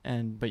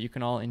 but you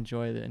can all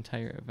enjoy the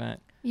entire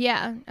event.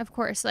 Yeah, of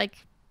course.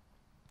 Like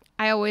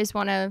I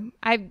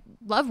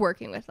love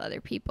working with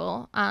other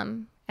people.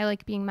 I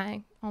like being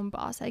my own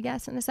boss, I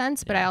guess, in a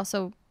sense, but I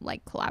also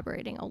like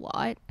collaborating a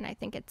lot, and I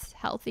think it's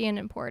healthy and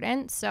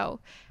important. So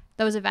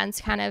those events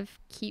kind of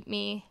keep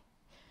me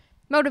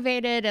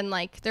motivated, and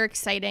like they're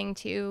exciting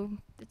too.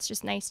 It's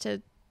just nice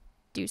to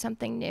do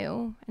something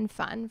new and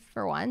fun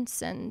for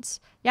once, and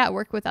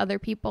work with other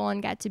people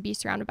and get to be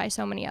surrounded by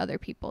so many other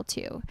people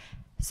too.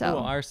 So who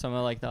are some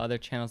of like the other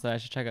channels that I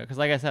should check out? Because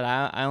like I said,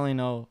 I only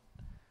know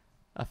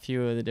a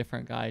few of the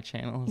different guy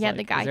channels. Yeah, like,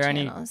 the guy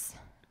channels.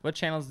 What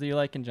channels do you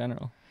like in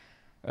general?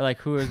 Or like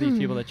who are these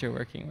people that you're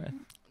working with?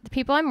 The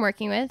people I'm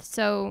working with,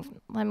 so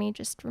let me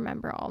just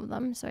remember all of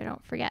them so I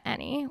don't forget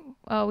any.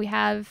 Well, we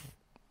have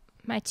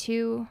my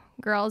two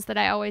girls that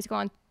I always go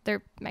on.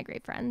 They're my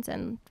great friends,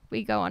 and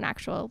we go on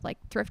actual like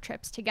thrift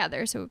trips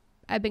together. So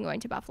I've been going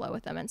to Buffalo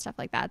with them and stuff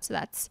like that. So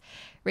that's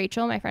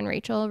Rachel, my friend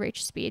Rachel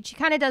Speed. She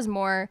kind of does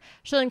more.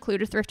 She'll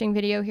include a thrifting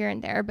video here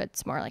and there, but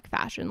it's more like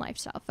fashion,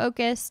 lifestyle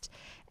focused.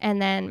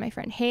 And then my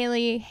friend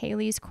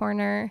Haley's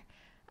Corner.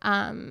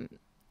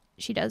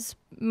 She does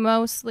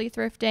mostly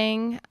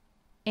thrifting,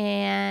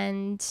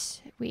 and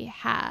we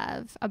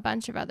have a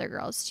bunch of other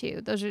girls too.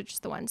 Those are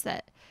just the ones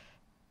that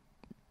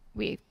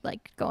we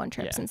like go on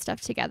trips and stuff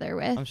together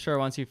with. I'm sure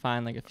once you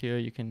find like a few,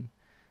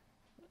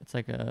 it's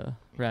like a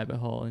rabbit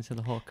hole into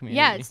the whole community.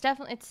 Yeah,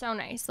 it's so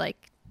nice.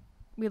 Like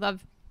we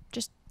love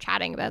just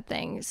chatting about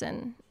things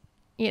and,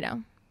 you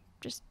know,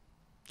 just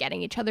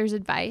getting each other's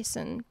advice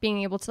and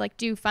being able to like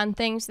do fun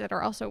things that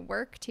are also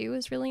work too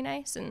is really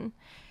nice. And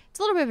it's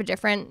a little bit of a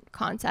different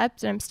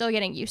concept, and I'm still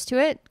getting used to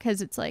it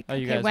because it's like,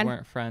 you guys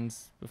weren't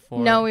friends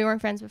before? No, we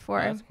weren't friends before.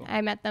 Oh, that's cool.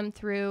 I met them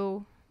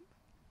through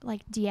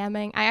like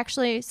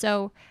DMing.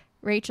 So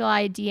Rachel,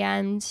 I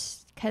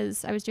DM'd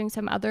because I was doing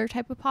some other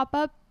type of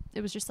pop-up.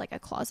 It was just like a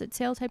closet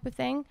sale type of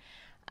thing.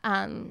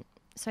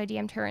 So I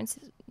DM'd her and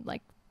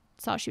like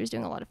saw she was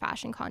doing a lot of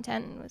fashion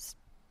content and was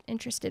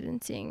interested in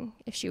seeing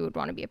if she would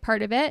want to be a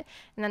part of it.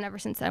 And then ever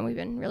since then, we've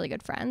been really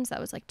good friends. That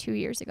was like 2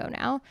 years ago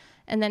now.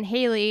 And then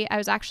Haley, I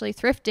was actually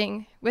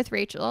thrifting with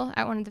Rachel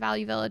at one of the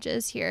Value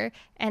Villages here.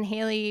 And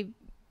Haley,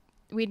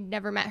 we'd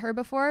never met her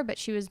before, but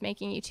she was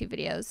making YouTube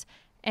videos.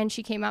 And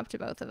she came up to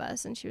both of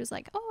us and she was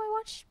like,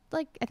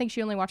 I think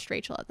she only watched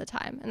Rachel at the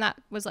time. And that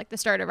was like the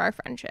start of our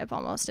friendship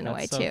almost in a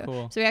way too.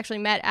 Cool. So we actually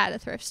met at a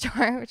thrift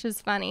store, which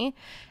was funny.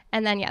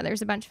 And then,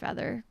 there's a bunch of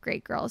other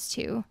great girls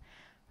too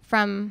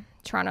from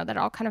Toronto that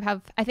all kind of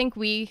have, I think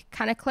we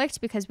kind of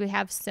clicked because we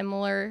have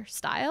similar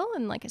style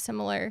and like a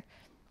similar,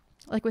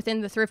 like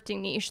within the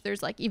thrifting niche,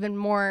 there's like even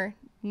more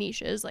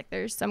niches. Like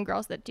there's some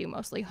girls that do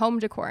mostly home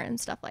decor and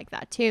stuff like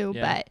that too.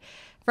 Yeah. But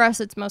for us,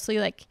 it's mostly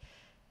like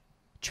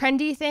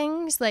trendy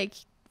things, like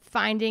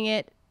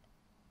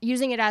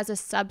using it as a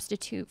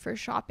substitute for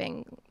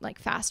shopping, like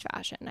fast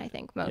fashion, I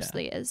think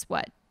mostly is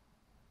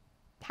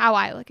how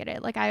I look at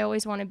it. Like I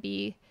always want to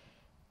be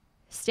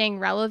staying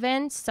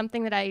relevant.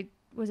 Something that I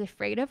was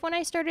afraid of when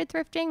I started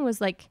thrifting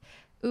was like,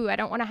 ooh, I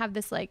don't want to have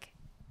this like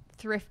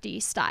thrifty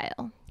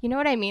style. You know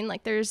what I mean?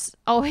 Like there's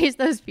always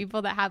those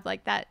people that have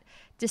like that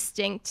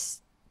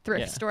distinct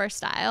thrift store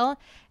style.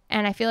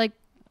 And I feel like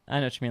I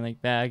know what you mean,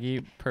 like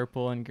baggy,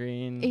 purple and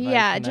green.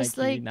 Yeah, like just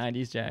Nike, like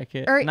 90s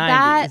jacket. Or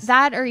 90s.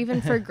 that, or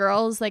even for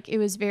girls, like it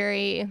was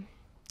very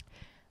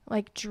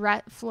like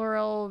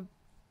floral,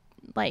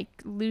 like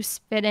loose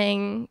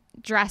fitting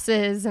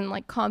dresses and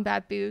like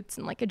combat boots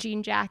and like a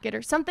jean jacket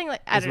or something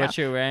like. I don't know. Is what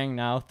you're wearing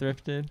now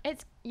thrifted?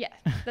 It's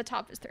the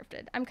top is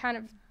thrifted. I'm kind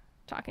of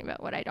talking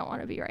about what I don't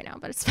want to be right now,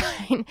 but it's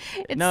fine.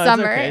 It's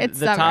summer. Okay. It's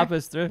the summer. top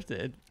is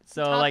thrifted.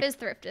 So top like is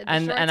thrifted.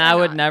 And I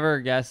would never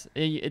guess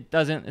it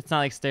doesn't. It's not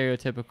like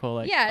stereotypical.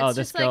 Like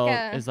this girl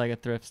is like a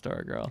thrift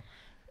store girl.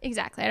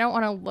 Exactly. I don't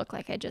want to look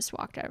like I just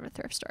walked out of a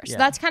thrift store. So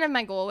that's kind of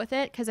my goal with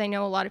it, because I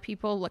know a lot of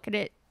people look at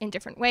it in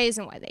different ways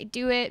and why they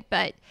do it.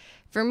 But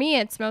for me,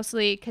 it's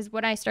mostly because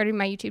when I started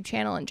my YouTube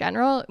channel in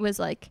general, it was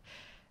like,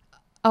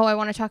 oh, I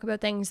want to talk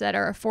about things that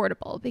are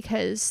affordable,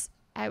 because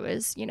I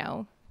was,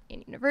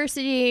 in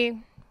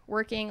university,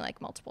 working like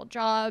multiple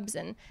jobs,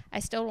 and I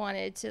still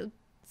wanted to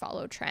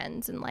follow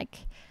trends and like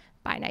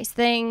buy nice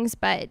things,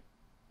 but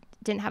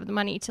didn't have the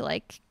money to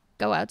like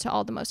go out to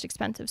all the most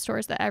expensive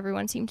stores that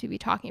everyone seemed to be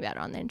talking about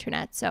on the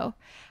internet. So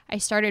I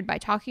started by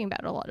talking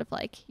about a lot of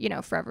like,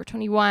 Forever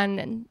 21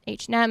 and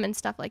H&M and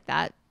stuff like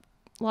that.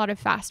 A lot of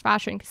fast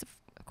fashion, because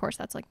of course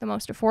that's like the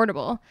most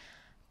affordable.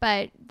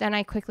 But then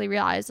I quickly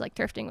realized like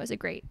thrifting was a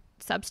great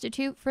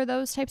substitute for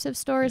those types of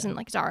stores, and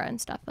like Zara and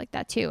stuff like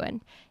that too.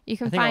 And you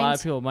can find a lot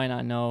of people might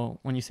not know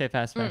when you say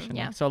fast fashion.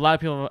 Yeah. So a lot of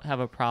people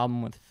have a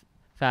problem with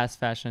fast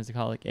fashion, as they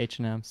call it, like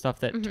H&M, stuff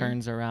that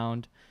turns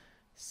around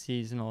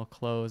seasonal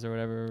clothes or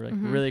whatever like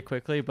really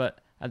quickly, but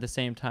at the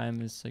same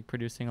time is like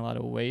producing a lot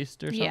of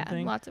waste or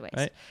something. Lots of waste.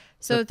 Right?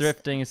 So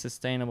thrifting is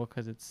sustainable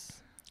because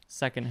it's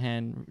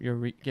secondhand.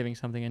 You're giving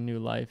something a new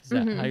life. Is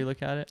that how you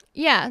look at it?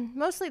 Yeah,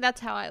 mostly that's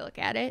how I look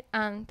at it.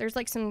 There's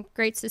like some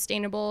great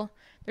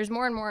there's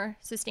more and more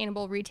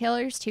sustainable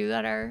retailers too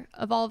that are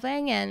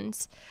evolving, and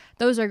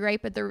those are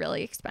great, but they're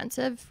really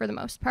expensive for the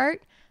most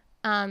part.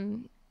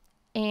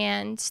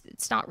 And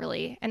it's not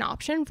really an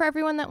option for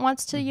everyone that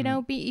wants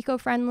to, be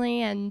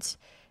eco-friendly and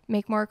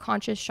make more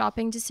conscious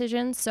shopping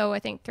decisions. So I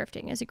think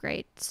thrifting is a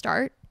great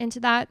start into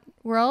that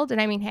world.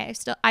 And I mean, hey,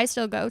 I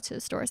still go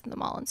to stores in the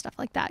mall and stuff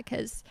like that,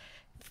 because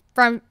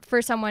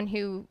for someone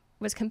who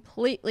was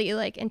completely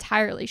like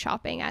entirely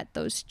shopping at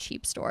those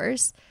cheap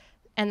stores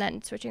and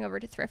then switching over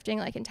to thrifting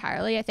like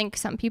entirely, I think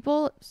some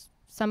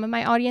of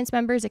my audience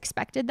members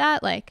expected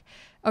that, like,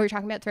 oh, you're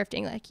talking about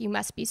thrifting, like you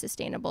must be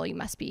sustainable, you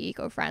must be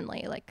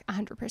eco-friendly, like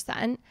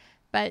 100%.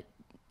 But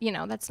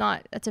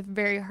that's a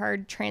very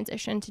hard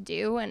transition to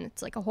do, and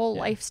it's like a whole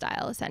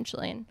lifestyle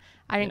essentially. And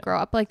I didn't grow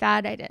up like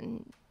that.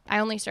 I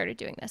only started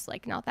doing this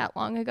like not that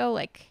long ago,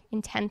 like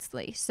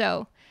intensely.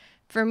 So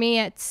for me,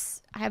 I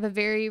have a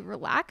very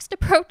relaxed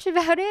approach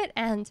about it,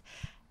 and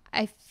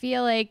I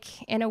feel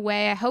like in a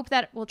way I hope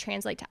that will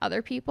translate to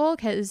other people,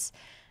 because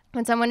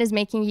when someone is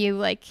making you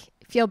like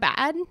feel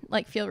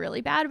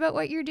really bad about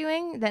what you're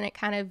doing, then it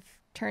kind of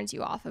turns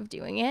you off of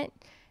doing it,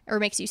 or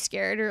makes you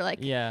scared, or like,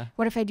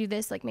 what if I do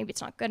this? Like maybe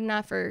it's not good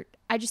enough, or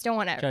I just don't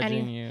want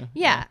you.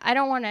 I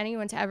don't want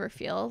anyone to ever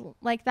feel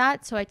like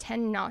that. So I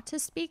tend not to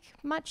speak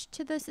much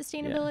to the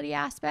sustainability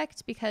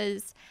aspect,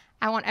 because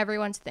I want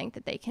everyone to think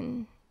that they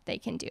can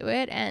do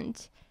it,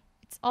 and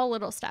it's all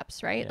little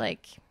steps, right?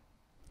 Like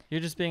you're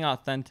just being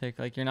authentic.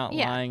 Like you're not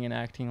lying and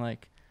acting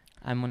like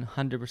I'm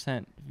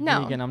 100%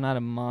 No. vegan. I'm not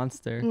a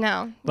monster.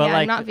 No. But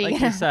I'm not vegan.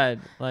 Like you said,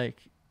 like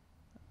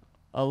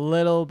a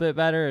little bit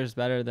better is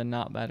better than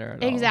not better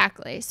at all.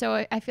 Exactly.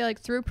 So I feel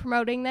like through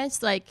promoting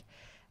this, like,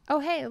 oh,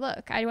 hey,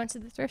 look, I went to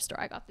the thrift store.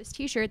 I got this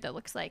t-shirt that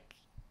looks like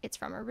it's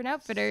from Urban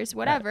Outfitters,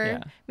 whatever.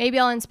 Yeah. Maybe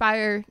I'll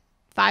inspire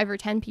 5 or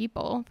 10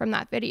 people from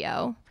that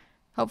video.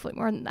 Hopefully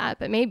more than that,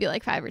 but maybe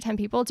like 5 or 10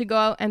 people to go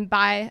out and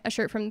buy a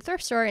shirt from the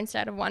thrift store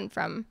instead of one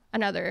from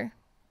another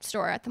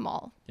store at the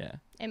mall. Yeah.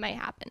 It might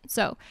happen.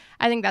 So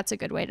I think that's a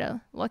good way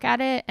to look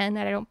at it, and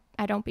that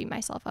I don't beat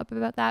myself up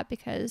about that,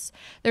 because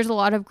there's a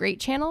lot of great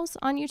channels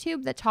on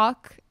YouTube that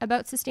talk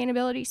about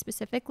sustainability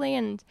specifically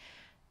and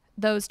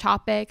those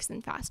topics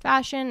and fast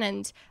fashion,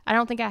 and I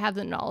don't think I have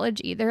the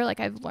knowledge either. Like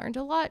I've learned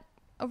a lot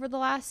over the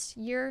last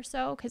year or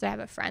so, because I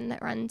have a friend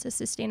that runs a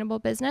sustainable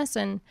business,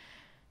 and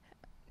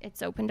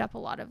it's opened up a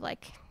lot of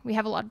we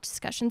have a lot of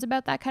discussions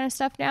about that kind of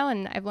stuff now,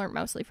 and I've learned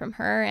mostly from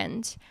her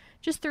and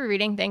just through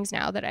reading things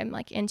now that I'm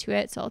like into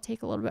it. So I'll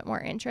take a little bit more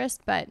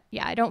interest, but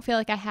yeah, I don't feel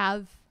like I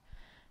have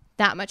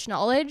that much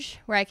knowledge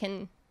where I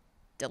can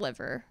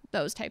deliver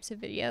those types of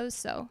videos.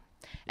 So,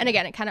 and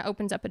again, it kind of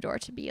opens up a door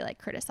to be like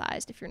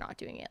criticized if you're not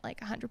doing it like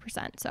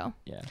 100%. So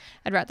yeah,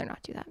 I'd rather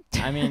not do that.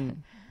 I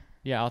mean,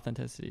 Yeah,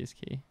 authenticity is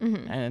key.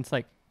 And it's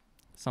like,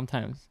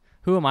 sometimes,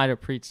 who am I to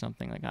preach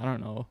something? Like, I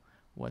don't know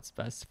what's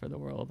best for the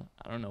world.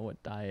 I don't know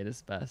what diet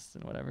is best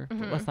and whatever.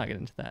 But let's not get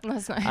into that.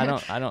 Let's not. I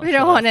don't. We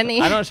don't want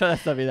any. I don't show that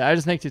stuff either. I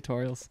just make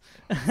tutorials.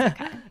 Okay,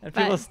 and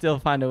people still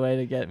find a way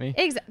to get me.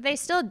 They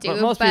still do.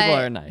 But most people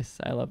are nice.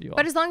 I love you all.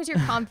 But as long as you're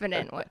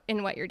confident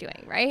in what you're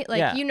doing, right?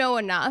 Like, you know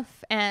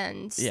enough,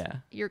 and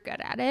you're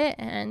good at it,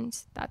 and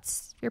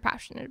you're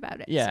passionate about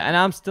it. Yeah, so. And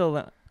I'm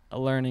still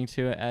learning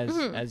to it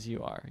as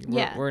you are.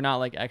 We're not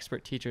like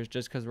expert teachers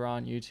just because we're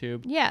on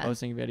YouTube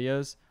posting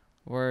videos.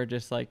 We're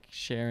just like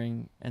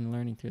sharing and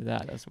learning through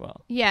that as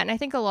well. Yeah, and I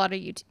think a lot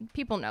of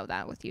people know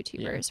that with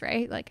YouTubers,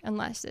 right? Like,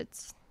 unless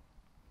it's,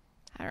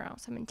 I don't know,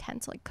 some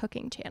intense like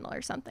cooking channel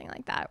or something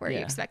like that where you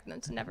expect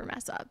them to never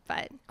mess up.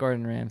 But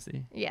Gordon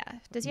Ramsay. Yeah.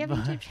 Does he have a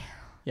YouTube channel?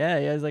 Yeah,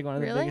 he has like one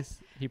of the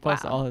biggest. He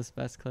posts all his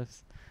best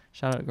clips.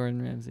 Shout out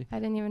Gordon Ramsay. I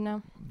didn't even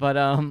know. But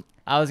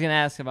I was gonna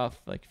ask about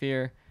like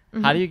fear.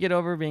 How do you get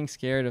over being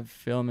scared of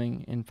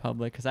filming in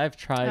public? Because I've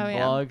tried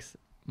vlogs.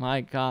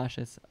 My gosh,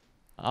 it's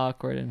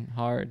awkward and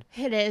hard.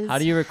 It is. How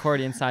do you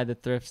record inside the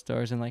thrift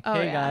stores and like,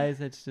 hey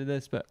guys, let's do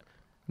this? But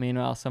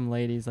meanwhile, some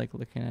ladies like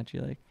looking at you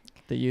like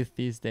the youth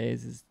these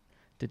days is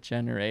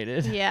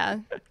degenerated. Yeah.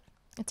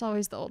 It's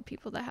always the old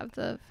people that have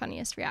the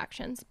funniest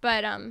reactions.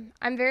 But I'm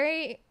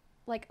very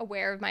like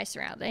aware of my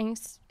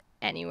surroundings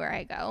anywhere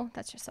I go.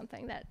 That's just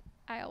something that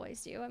I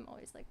always do. I'm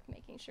always like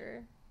making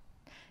sure,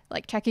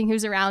 like checking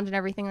who's around and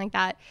everything like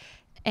that.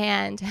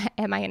 And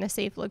am I in a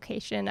safe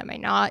location? Am I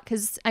not?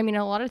 Because, I mean,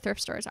 a lot of thrift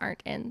stores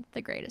aren't in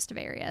the greatest of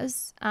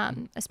areas.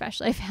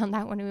 Especially I found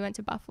that when we went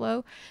to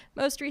Buffalo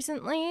most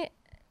recently.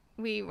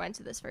 We went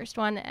to this first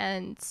one,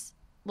 and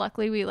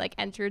luckily we, like,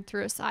 entered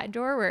through a side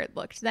door where it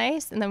looked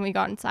nice. And then we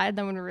got inside.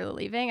 Then when we were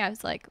leaving, I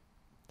was like,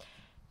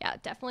 yeah,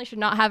 definitely should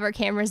not have our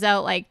cameras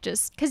out. Like,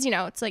 just because, you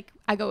know, it's like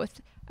I go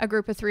with a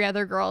group of 3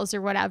 other girls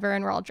or whatever,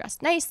 and we're all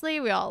dressed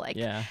nicely. We all like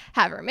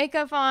have our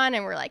makeup on,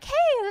 and we're like,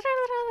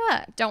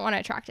 hey, don't want to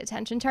attract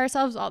attention to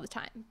ourselves all the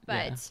time.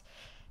 But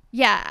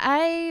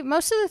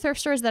most of the thrift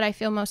stores that I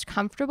feel most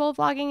comfortable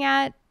vlogging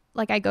at,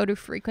 like I go to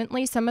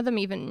frequently, some of them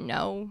even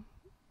know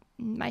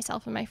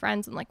myself and my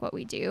friends and like what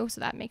we do.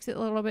 So that makes it a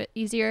little bit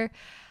easier.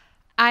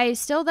 I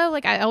still though,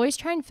 like I always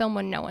try and film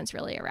when no one's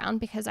really around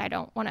because I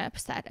don't want to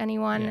upset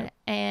anyone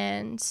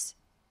and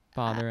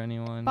bother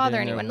anyone.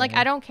 Like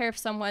I don't care if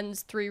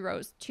someone's 2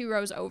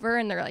 rows over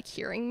and they're like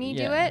hearing me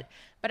do it,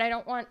 but I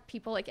don't want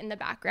people like in the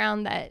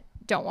background that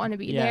don't want to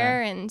be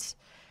there and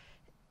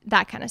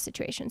that kind of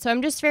situation. So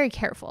I'm just very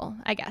careful,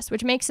 I guess,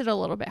 which makes it a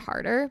little bit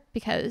harder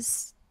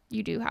because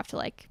you do have to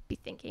like be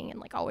thinking and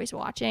like always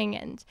watching,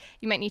 and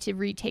you might need to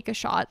retake a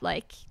shot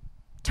like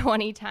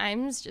 20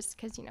 times just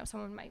because, you know,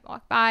 someone might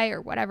walk by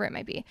or whatever it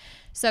might be.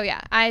 So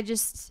yeah, I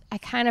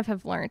kind of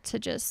have learned to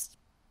just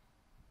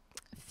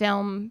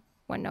film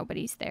when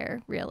nobody's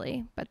there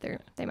really, but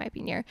they might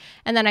be near.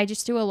 And then I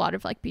just do a lot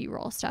of like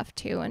B-roll stuff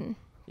too. And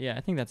yeah,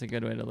 I think that's a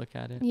good way to look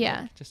at it.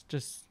 Yeah. Like,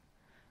 just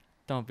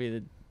don't be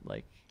the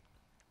like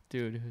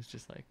dude who's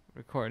just like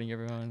recording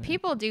everyone.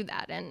 People do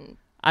that, and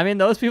I mean,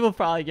 those people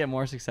probably get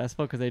more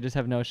successful because they just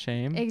have no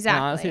shame. Exactly.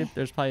 And honestly,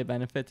 there's probably a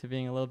benefit to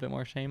being a little bit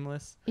more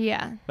shameless.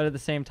 Yeah. But at the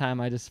same time,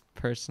 I just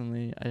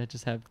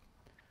have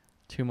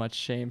too much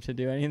shame to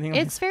do anything.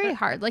 It's very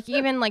hard. Like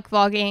even like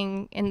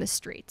vlogging in the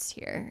streets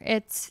here.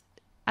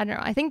 I don't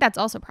know. I think that's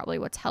also probably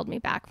what's held me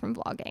back from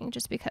vlogging,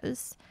 just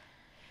because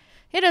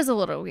it is a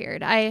little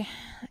weird.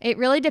 It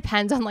really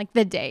depends on like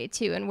the day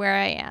too, and where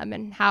I am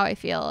and how I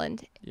feel,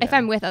 and if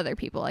I'm with other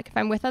people. Like if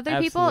I'm with other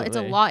people, it's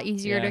a lot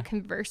easier to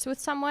converse with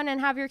someone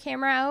and have your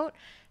camera out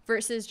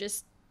versus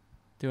just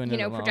doing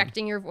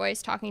projecting your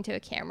voice, talking to a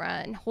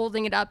camera and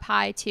holding it up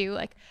high too.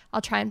 Like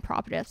I'll try and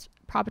prop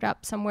it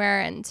up somewhere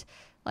and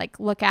like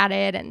look at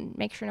it and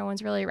make sure no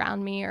one's really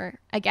around me, or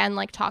again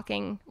like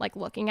talking, like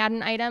looking at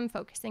an item,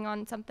 focusing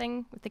on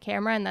something with the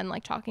camera and then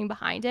like talking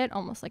behind it,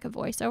 almost like a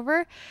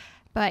voiceover.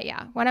 But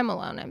yeah, when I'm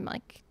alone, I'm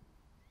like,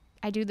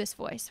 I do this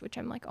voice, which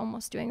I'm like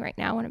almost doing right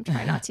now when I'm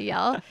trying not to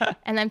yell.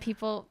 And then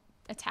people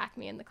attack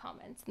me in the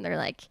comments and they're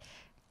like,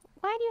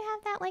 why do you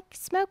have that like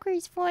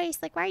smoker's voice?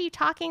 Like, why are you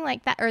talking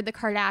like that? Or the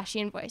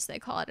Kardashian voice, they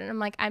call it. And I'm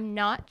like, I'm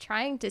not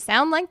trying to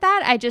sound like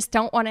that. I just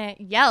don't want to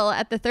yell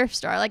at the thrift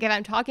store. Like if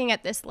I'm talking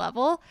at this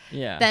level,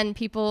 then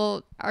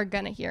people are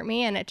going to hear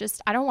me. And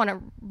I don't want to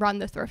run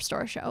the thrift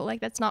store show.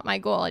 Like that's not my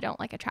goal. I don't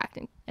like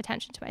attracting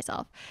attention to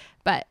myself.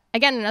 But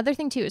again, another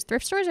thing too is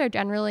thrift stores are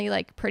generally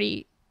like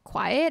pretty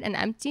quiet and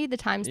empty the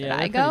times that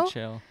I go. Pretty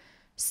chill.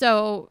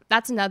 So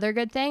that's another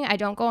good thing. I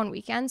don't go on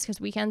weekends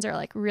because weekends are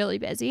like really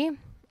busy.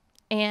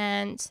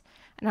 And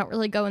I don't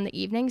really go in the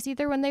evenings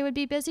either when they would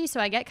be busy. So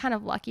I get kind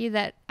of lucky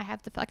that I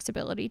have the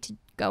flexibility to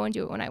go and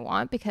do it when I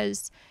want,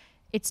 because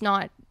it's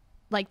not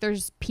like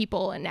there's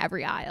people in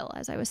every aisle.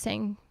 As I was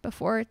saying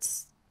before,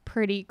 it's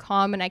pretty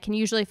calm and I can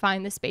usually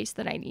find the space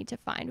that I need to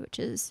find, which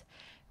is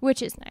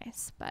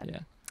nice. But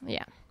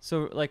yeah.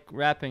 So like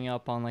wrapping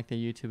up on like the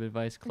YouTube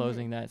advice,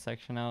 closing that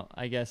section out,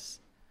 I guess.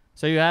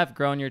 So you have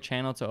grown your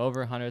channel to over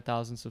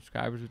 100,000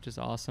 subscribers, which is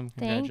awesome.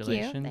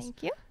 Congratulations.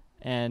 Thank you.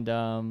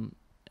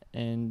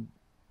 And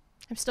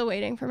I'm still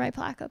waiting for my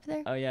plaque up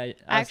there. Oh yeah,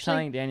 I was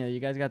telling Daniel, you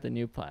guys got the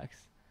new plaques.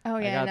 Oh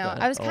yeah, no,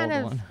 I was kind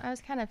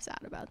of sad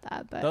about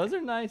that, but those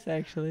are nice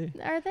actually.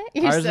 Are they?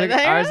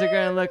 Ours are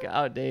gonna look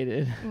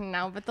outdated.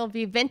 No, but they'll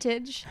be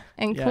vintage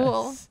and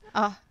cool.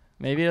 Oh,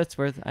 maybe it's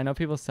worth. I know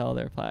people sell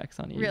their plaques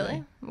on eBay.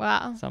 Really?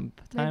 Wow.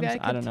 Sometimes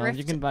I don't know.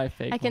 You can buy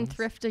fake. I can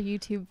thrift a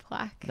YouTube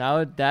plaque.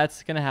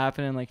 That's gonna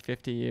happen in like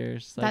 50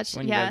 years. Like that's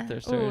when you get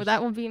thrifters. Ooh,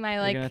 that will be my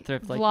like gonna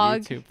thrift, like,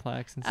 vlog YouTube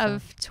plaques and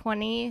of stuff.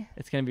 20.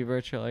 It's gonna be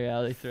virtual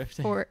reality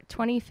thrifting. For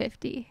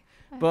 2050.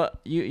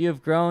 But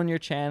you've grown your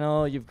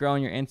channel, you've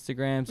grown your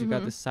Instagrams, you've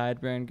got this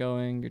side brand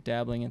going, you're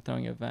dabbling and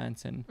throwing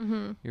events,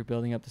 and you're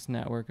building up this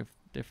network of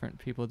different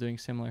people doing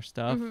similar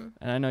stuff.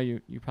 And I know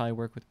you probably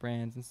work with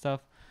brands and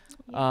stuff.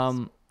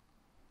 Yes.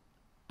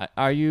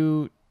 Are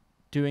you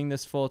doing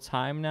this full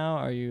time now?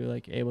 Are you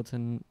like able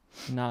to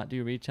not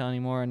do retail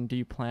anymore? And do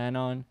you plan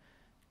on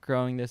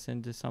growing this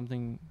into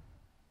something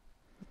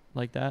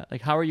like that?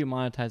 Like, how are you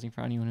monetizing,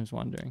 for anyone who's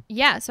wondering?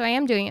 Yeah, so I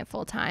am doing it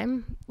full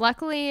time.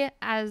 Luckily,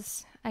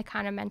 as I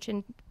kind of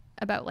mentioned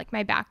about like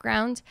my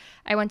background,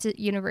 I went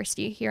to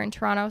university here in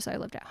Toronto, so I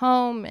lived at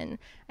home and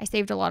I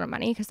saved a lot of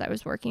money because I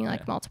was working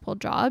like multiple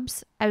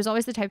jobs. I was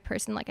always the type of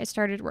person, like I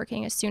started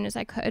working as soon as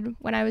I could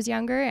when I was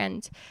younger,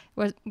 and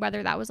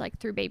whether that was like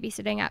through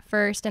babysitting at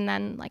first, and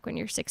then like when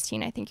you're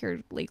 16, I think you're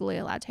legally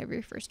allowed to have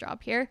your first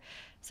job here.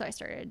 So I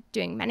started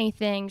doing many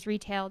things,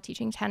 retail,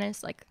 teaching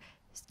tennis, like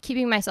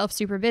keeping myself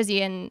super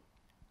busy, and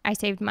I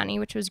saved money,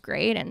 which was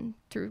great. And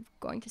through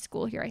going to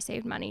school here, I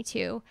saved money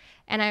too.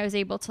 And I was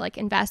able to like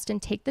invest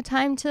and take the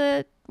time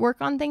to work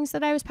on things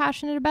that I was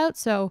passionate about.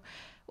 So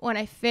when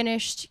I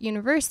finished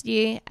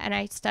university and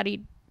I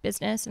studied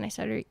business and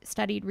I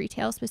studied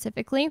retail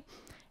specifically,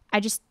 I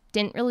just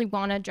didn't really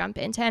want to jump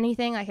into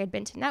anything. I had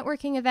been to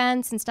networking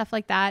events and stuff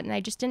like that, and I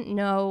just didn't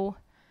know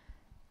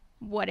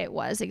what it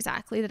was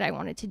exactly that I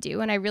wanted to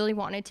do. And I really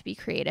wanted to be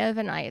creative,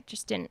 and I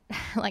just didn't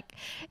like,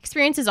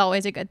 experience is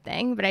always a good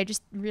thing, but I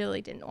just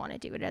really didn't want to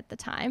do it at the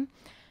time.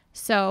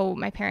 So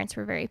my parents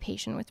were very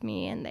patient with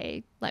me, and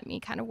they let me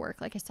kind of work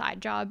like a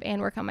side job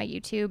and work on my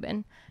YouTube.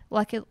 And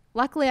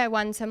luckily I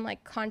won some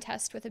like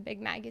contest with a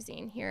big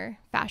magazine here,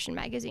 fashion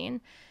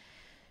magazine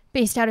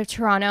based out of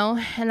Toronto,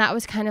 and that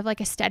was kind of like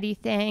a steady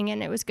thing,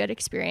 and it was good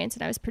experience,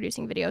 and I was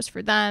producing videos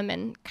for them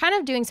and kind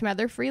of doing some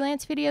other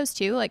freelance videos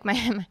too. Like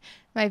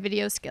my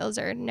video skills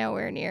are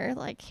nowhere near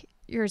like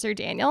yours or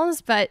Daniel's,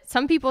 but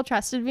some people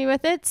trusted me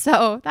with it,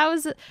 so that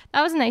was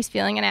a nice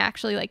feeling. And I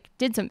actually like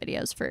did some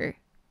videos for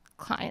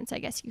clients, I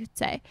guess you could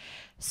say.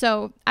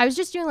 So I was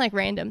just doing like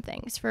random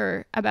things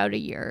for about a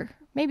year,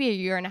 maybe a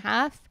year and a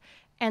half,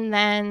 and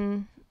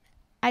then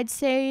I'd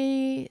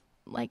say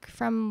like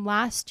from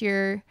last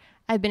year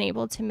I've been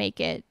able to make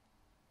it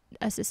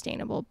a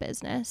sustainable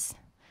business.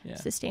 Yeah.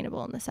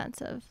 Sustainable in the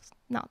sense of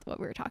not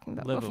what we were talking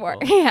about before.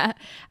 Yeah,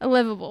 a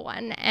livable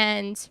one.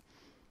 And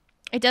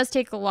it does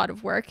take a lot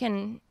of work.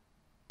 And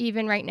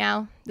even right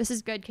now, this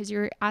is good because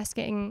you're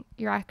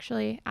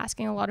actually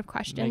asking a lot of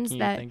questions.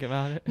 Making you think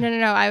about it?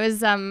 No.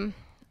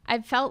 I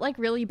felt like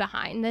really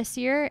behind this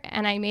year,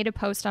 and I made a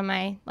post on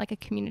a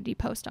community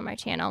post on my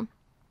channel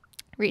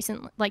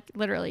recently, like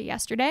literally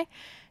yesterday,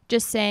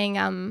 just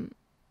saying,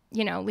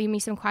 leave me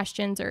some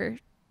questions or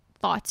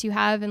thoughts you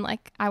have. And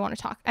like, I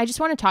just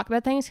want to talk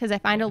about things because I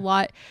find a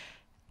lot,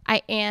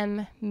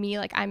 I'm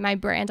my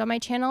brand on my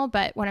channel,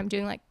 but when I'm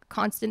doing like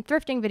constant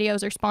thrifting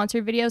videos or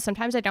sponsored videos,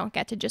 sometimes I don't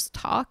get to just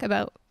talk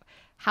about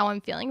how I'm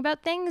feeling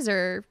about things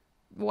or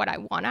what I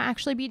want to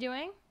actually be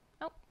doing.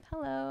 Oh,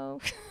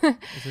 hello.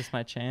 Is this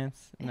my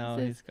chance? No,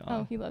 he's gone.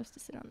 Oh, he loves to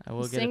sit on I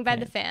will sitting by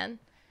the fan.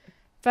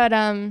 But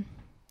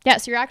yeah,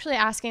 so you're actually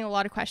asking a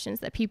lot of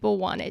questions that people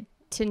wanted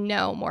to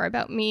know more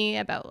about me,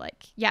 about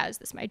like, is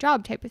this my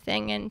job type of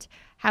thing, and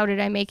how did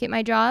I make it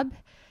my job?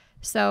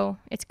 So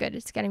it's good.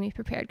 It's getting me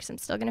prepared because I'm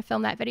still going to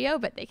film that video,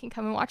 but they can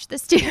come and watch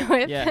this too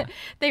if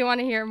they want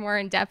to hear a more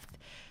in-depth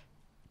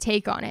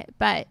take on it.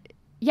 But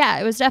yeah,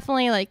 it was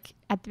definitely like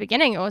at the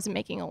beginning, I wasn't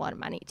making a lot of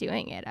money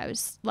doing it. I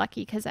was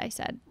lucky because I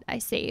said I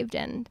saved,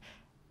 and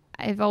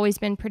I've always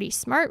been pretty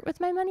smart with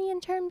my money in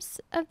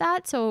terms of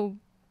that. So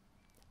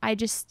I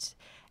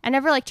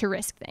never like to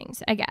risk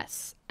things, I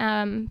guess.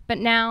 But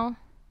now,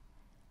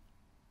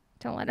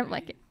 don't let him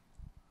like it.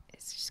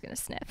 It's just going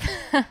to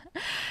sniff.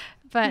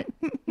 But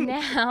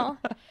now,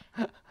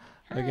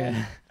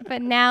 okay.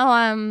 But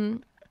now,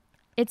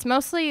 it's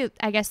mostly,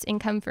 I guess,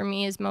 income for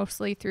me is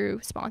mostly through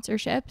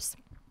sponsorships.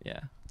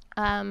 Yeah.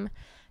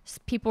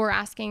 People were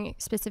asking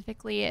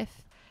specifically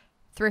if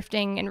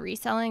thrifting and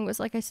reselling was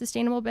like a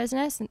sustainable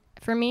business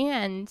for me,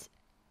 and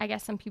I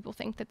guess some people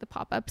think that the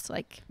pop-ups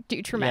like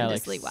do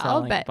tremendously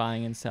well, but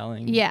buying and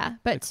selling. Yeah,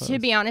 but to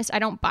be honest, I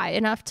don't buy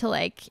enough to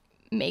like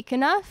make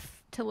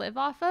enough to live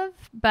off of.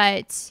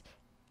 But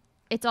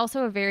it's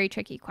also a very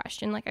tricky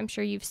question. Like I'm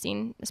sure you've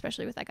seen,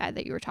 especially with that guy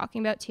that you were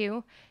talking about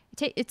too.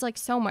 It's like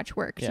so much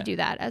work to do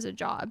that as a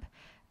job,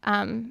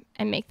 and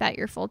make that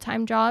your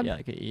full-time job. Yeah,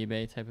 like an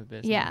eBay type of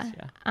business. Yeah.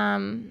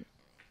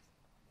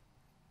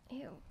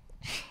 Ew.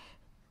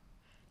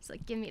 It's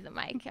like, give me the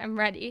mic. I'm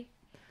ready.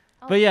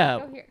 But yeah.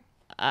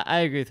 I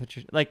agree with what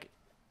you're like.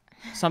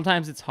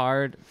 sometimes it's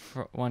hard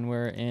when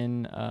we're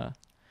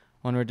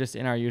just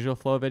in our usual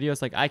flow of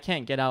videos. Like I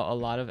can't get out a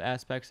lot of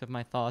aspects of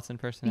my thoughts and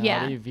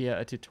personality via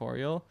a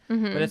tutorial,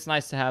 but it's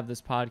nice to have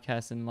this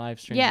podcast and live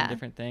streams and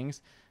different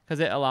things, because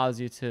it allows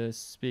you to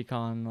speak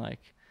on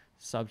like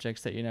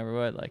subjects that you never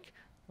would, like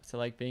what's it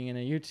like being in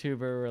a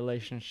YouTuber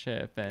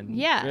relationship and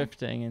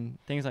drifting and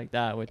things like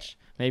that, which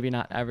maybe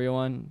not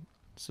everyone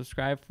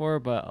subscribe for,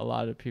 but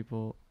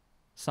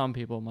some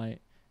people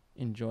might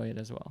enjoy it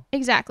as well.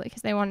 Exactly,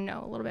 because they want to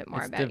know a little bit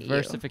more about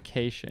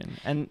diversification.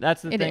 And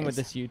that's the thing with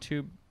this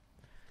YouTube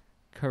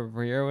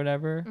career or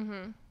whatever.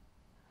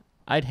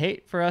 I'd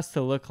hate for us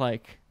to look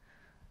like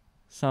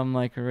some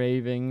like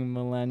raving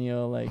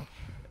millennial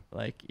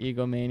like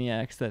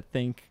egomaniacs that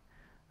think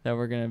that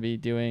we're gonna be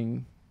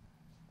doing,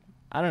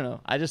 I don't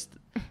know, I just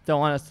don't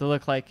want us to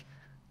look like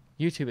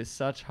YouTube is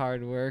such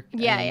hard work.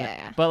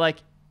 But like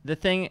the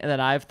thing that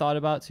I've thought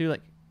about too,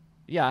 like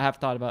I have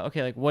thought about,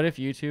 okay, like what if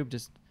YouTube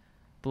just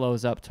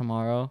blows up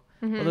tomorrow?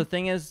 Well, the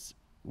thing is,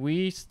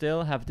 we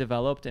still have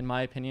developed, in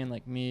my opinion,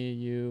 like me,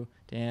 you,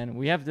 Dan,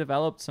 we have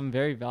developed some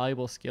very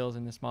valuable skills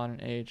in this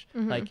modern age.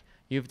 Like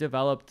you've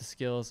developed the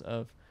skills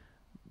of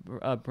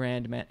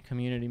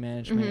community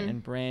management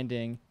and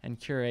branding and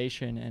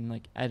curation and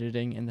like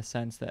editing, in the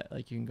sense that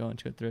like you can go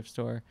into a thrift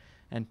store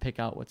and pick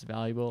out what's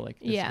valuable. Like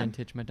this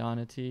vintage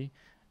Madonna tee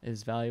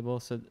is valuable.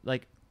 So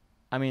like,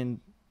 I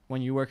mean,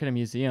 when you work at a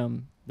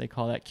museum, they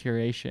call that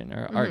curation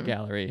or art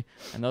gallery,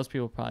 and those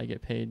people probably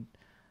get paid,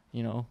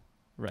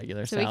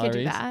 regular salaries. So we could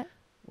do that.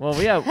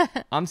 Well,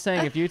 I'm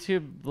saying if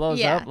YouTube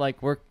blows up,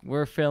 like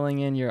we're filling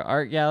in your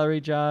art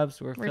gallery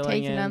jobs. We're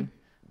filling in them.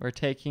 We're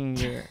taking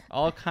your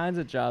all kinds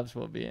of jobs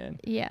we'll be in.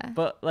 Yeah.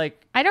 But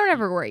like, I don't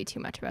ever worry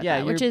too much about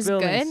that, which is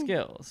good.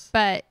 Skills.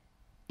 But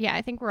yeah,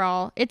 I think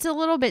it's a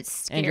little bit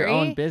scary. And your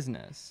own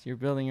business. You're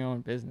building your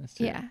own business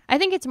too. Yeah. I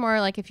think it's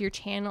more like if your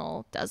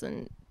channel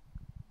doesn't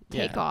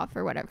take off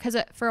or whatever. Because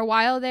for a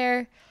while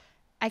there,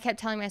 I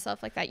kept telling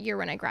myself, like, that year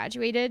when I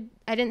graduated,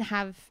 I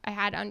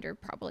had under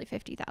probably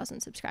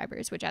 50,000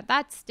 subscribers, which at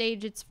that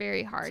stage, it's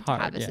very hard to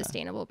have a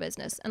sustainable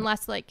business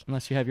unless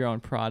you have your own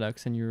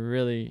products and you're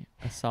really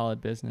a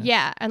solid business.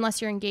 Yeah.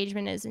 Unless your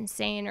engagement is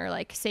insane, or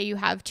like say you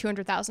have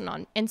 200,000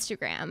 on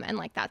Instagram and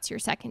like that's your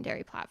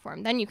secondary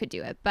platform, then you could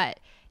do it. But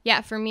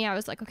yeah, for me, I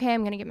was like, okay,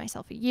 I'm going to give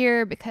myself a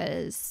year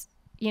because,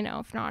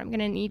 if not, I'm going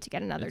to need to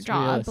get another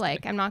job. Realistic.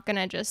 Like, I'm not going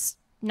to just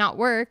not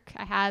work.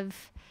 I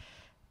have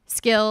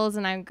skills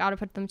and I got to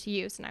put them to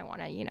use, and I want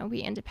to,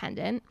 be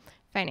independent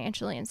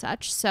financially and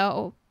such.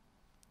 So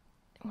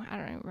I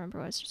don't even remember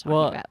what I was just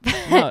talking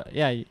about. No,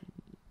 yeah,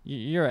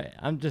 you're right.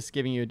 I'm just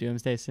giving you a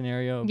doomsday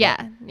scenario.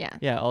 Yeah.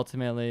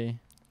 Ultimately.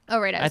 Oh,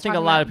 right. I think a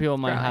lot of people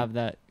might have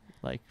that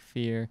like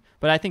fear,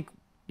 but I think,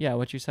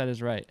 what you said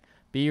is right.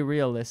 Be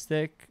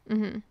realistic.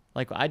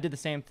 Like I did the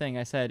same thing.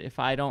 I said, if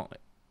I don't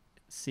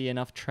see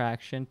enough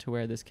traction to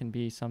where this can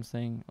be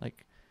something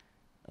like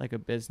a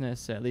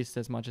business, at least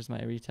as much as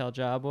my retail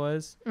job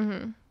was,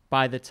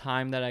 by the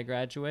time that I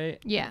graduate,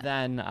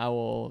 then I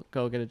will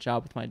go get a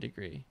job with my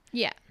degree.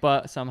 Yeah.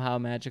 But somehow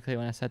magically,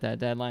 when I set that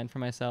deadline for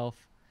myself,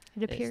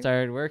 it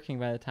started working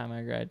by the time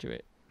I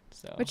graduate.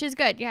 So, which is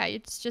good. Yeah.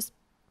 It's just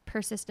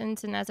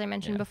persistence. And as I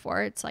mentioned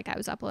before, it's like I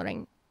was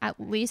uploading at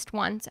least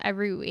once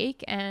every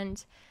week,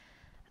 and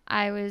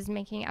I was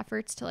making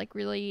efforts to like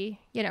really,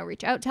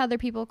 reach out to other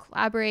people,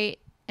 collaborate,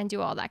 and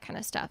do all that kind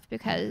of stuff,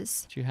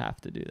 because you have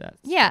to do that.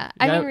 Yeah.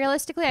 I mean,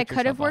 realistically, I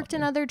could have worked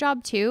another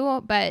job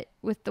too, but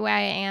with the way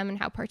I am and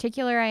how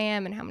particular I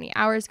am and how many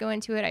hours go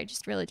into it, I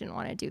just really didn't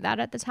want to do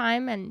that at the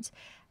time. And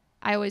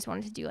I always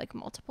wanted to do like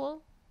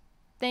multiple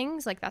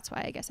things. Like that's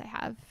why I guess I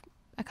have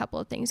a couple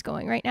of things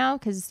going right now,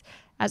 because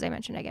as I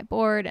mentioned, I get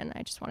bored and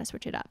I just want to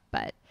switch it up.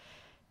 But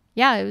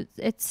yeah,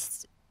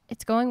 it's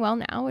going well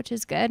now, which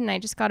is good. And I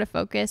just got to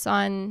focus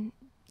on,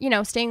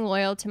 staying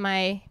loyal to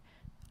my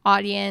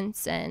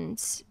audience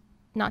and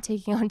not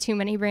taking on too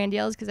many brand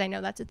deals, because I know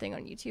that's a thing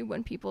on YouTube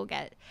when people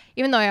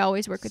even though I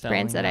always work with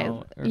brands that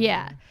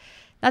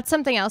that's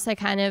something else I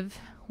kind of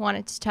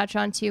wanted to touch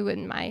on too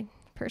in my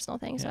personal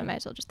thing, so I might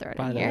as well just throw it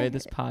in here. By the way,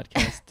 this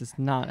podcast does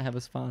not have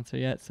a sponsor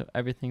yet, so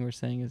everything we're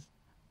saying is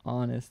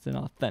honest and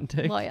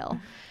authentic. Loyal.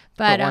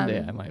 But one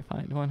day I might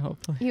find one,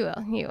 hopefully. You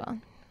will.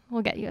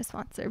 We'll get you a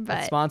sponsor. But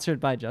it's sponsored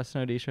by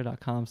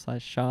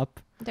justinodisho.com/shop.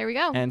 There we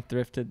go. And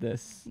Thrifted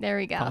This. There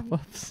we go.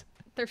 Pop-ups.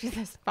 Thrifted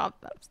This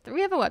pop-ups.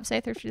 We have a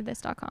website,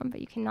 thrifteddthis.com, but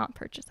you cannot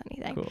purchase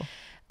anything. Cool.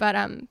 But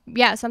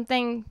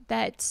something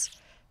that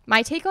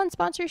my take on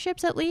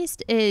sponsorships, at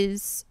least,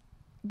 is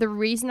the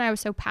reason I was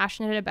so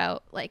passionate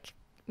about like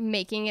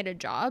making it a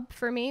job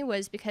for me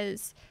was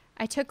because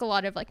I took a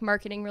lot of like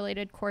marketing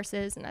related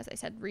courses and, as I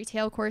said,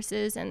 retail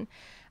courses, and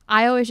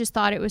I always just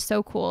thought it was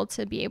so cool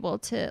to be able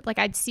to, like,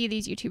 I'd see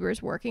these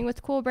YouTubers working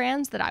with cool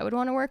brands that I would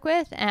want to work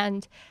with,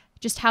 and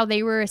just how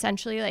they were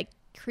essentially like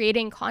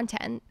creating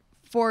content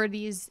for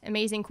these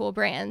amazing cool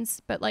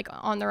brands, but like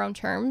on their own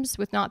terms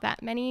with not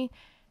that many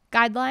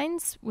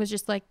guidelines, was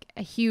just like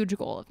a huge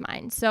goal of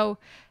mine. So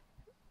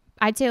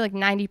I'd say like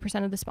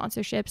 90% of the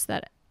sponsorships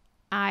that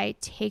I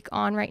take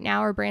on right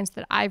now are brands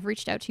that I've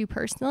reached out to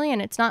personally,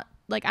 and it's not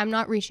like I'm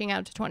not reaching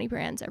out to 20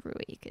 brands every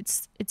week.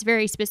 It's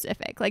very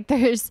specific. Like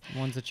there's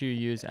ones that you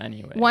use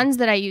anyway. Ones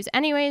that I use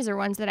anyways, or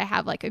ones that I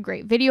have like a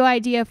great video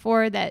idea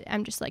for that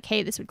I'm just like,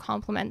 hey, this would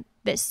complement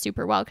this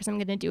super well because I'm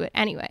going to do it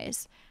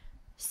anyways.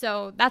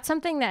 So that's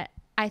something that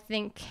I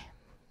think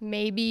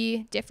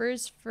maybe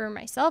differs for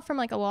myself from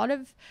like a lot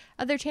of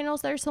other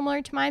channels that are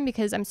similar to mine,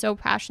 because I'm so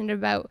passionate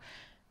about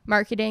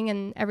marketing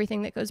and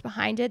everything that goes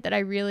behind it that I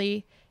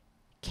really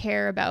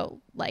care about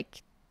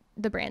like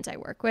the brands I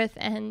work with,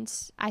 and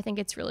I think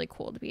it's really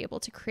cool to be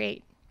able to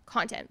create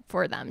content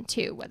for them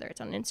too, whether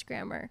it's on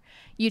Instagram or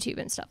YouTube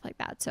and stuff like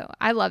that. So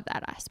I love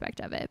that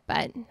aspect of it,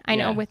 but I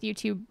know with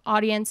YouTube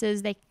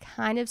audiences, they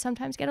kind of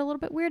sometimes get a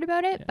little bit weird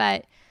about it,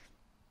 but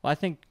well, I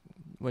think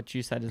what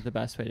you said is the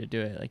best way to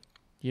do it. Like,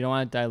 you don't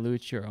want to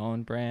dilute your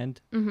own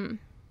brand.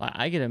 Like,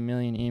 I get a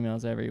million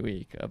emails every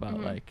week about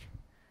like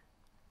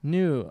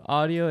new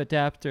audio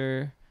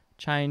adapter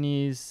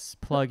Chinese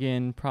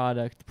plug-in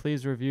product,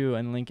 please review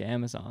and link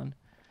Amazon.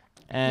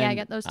 And I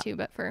get those too,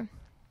 but for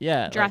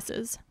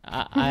dresses.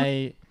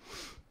 Like,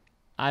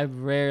 I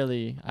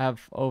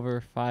have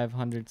over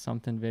 500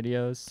 something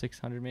videos,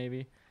 600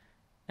 maybe,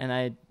 and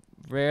I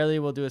rarely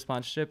will do a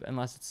sponsorship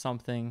unless it's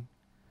something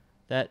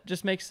that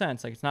just makes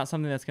sense. Like, it's not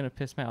something that's going to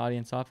piss my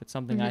audience off. It's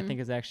something I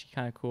think is actually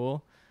kind of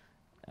cool,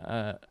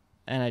 and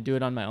I do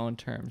it on my own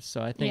terms.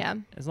 So I think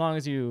as long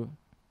as you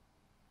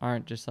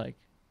aren't just like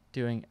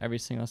doing every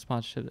single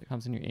sponsorship that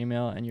comes in your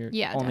email and you're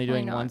only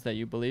doing ones that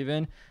you believe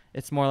in,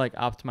 it's more like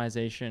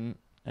optimization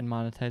and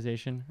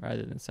monetization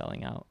rather than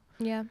selling out.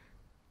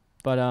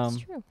 But that's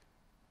true.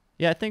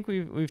 I think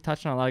we've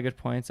touched on a lot of good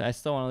points. I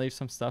still want to leave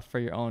some stuff for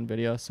your own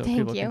video so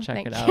people can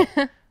check it out.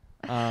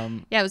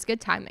 It was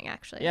good timing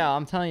actually.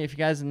 I'm telling you, if you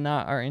guys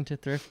are into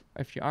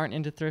if you aren't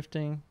into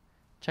thrifting,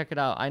 check it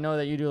out. I know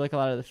that you do like a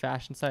lot of the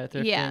fashion side of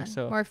thrifting,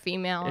 so more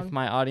female. If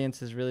my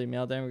audience is really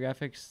male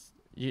demographics,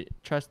 you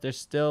trust there's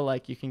still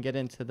like you can get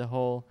into the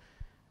whole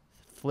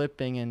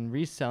flipping and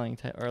reselling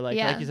type, or like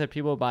you said,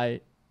 people buy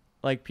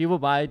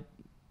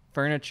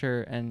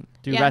furniture and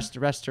do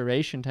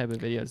restoration type of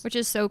videos, which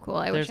is so cool.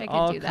 I wish I could do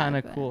that. There's all kind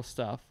of cool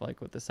stuff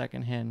like with the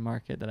secondhand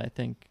market that I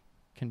think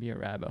can be a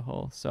rabbit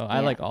hole. So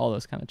I like all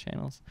those kind of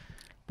channels.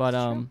 But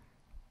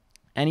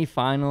any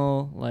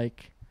final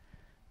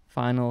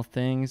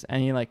things,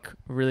 any like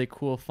really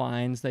cool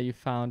finds that you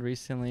found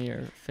recently,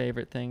 or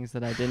favorite things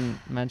that I didn't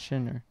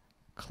mention, or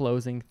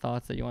closing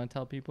thoughts that you want to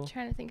tell people? I'm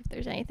trying to think if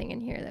there's anything in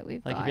here that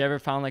we've like got. Have you ever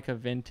found like a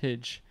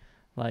vintage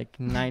like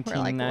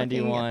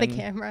 1991 We're like looking at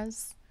the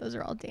cameras? Those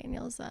are all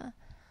Daniel's that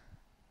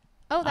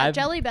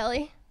Jelly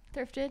Belly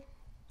thrifted.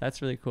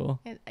 That's really cool.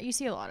 You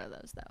see a lot of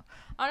those though.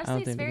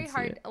 Honestly, it's very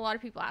hard. A lot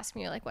of people ask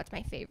me like what's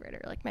my favorite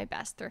or like my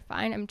best thrift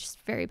find. I'm just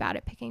very bad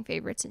at picking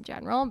favorites in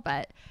general,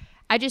 but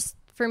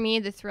for me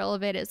the thrill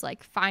of it is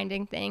like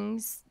finding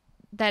things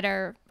that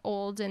are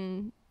old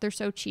and they're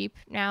so cheap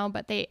now,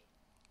 but they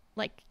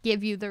like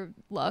give you the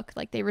look,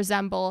 like they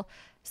resemble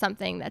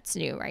something that's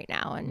new right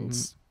now,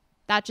 and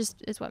that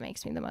just is what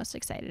makes me the most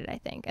excited, I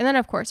think. And then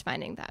of course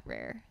finding that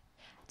rare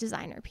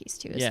designer piece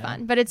too is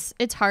fun, but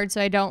it's hard,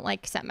 so I don't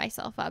like set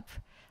myself up,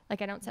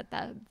 like I don't set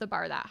the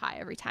bar that high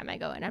every time I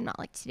go, and I'm not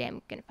like, today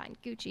I'm gonna find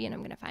Gucci and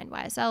I'm gonna find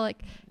YSL,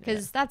 like,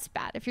 because that's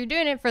bad. If you're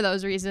doing it for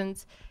those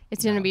reasons,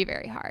 it's gonna be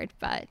very hard.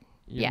 But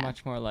you're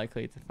much more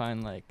likely to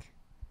find like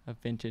a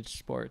vintage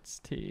sports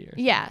tee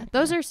or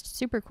those are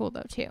super cool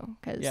though too,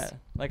 because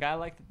like I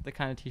like the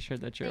kind of t-shirt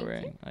that you're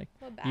wearing. Like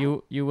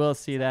you will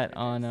see that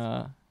on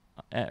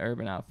at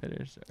Urban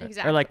Outfitters,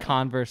 or like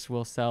Converse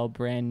will sell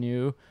brand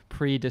new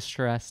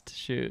pre-distressed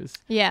shoes.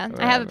 I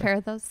have a pair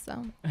of those,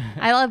 so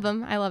I love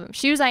them.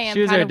 Shoes kind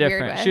of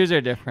weird with. Shoes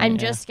are different. I'm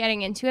just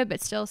getting into it,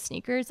 but still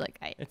sneakers, like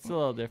it's a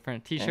little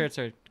different. T-shirts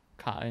are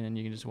cotton and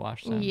you can just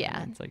wash them.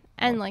 And it's like,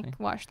 and like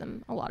wash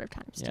them a lot of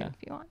times too if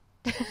you want.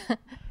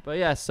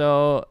 But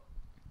so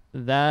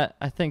that,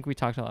 I think we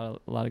talked a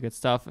lot of good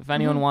stuff. If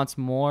anyone wants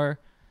more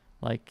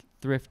like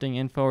thrifting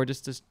info, or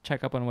just to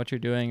check up on what you're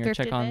doing, or Thrifted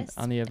check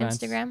on the events,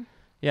 Instagram,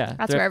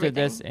 that's where everything.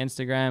 This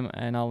Instagram,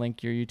 and I'll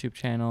link your YouTube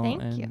channel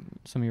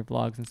some of your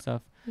vlogs and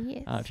stuff.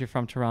 If you're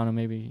from Toronto,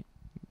 maybe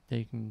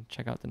they can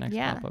check out the next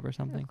pop-up or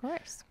something. Of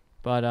course.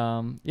 But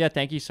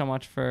thank you so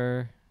much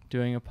for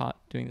doing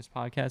this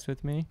podcast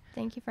with me.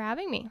 Thank you for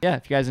having me.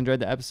 If you guys enjoyed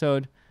the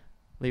episode,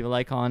 leave a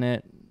like on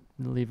it,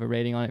 leave a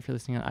rating on it if you're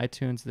listening on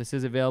iTunes. This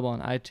is available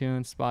on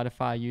iTunes,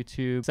 Spotify,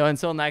 YouTube. So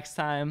until next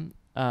time,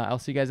 I'll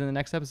see you guys in the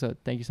next episode.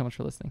 Thank you so much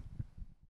for listening.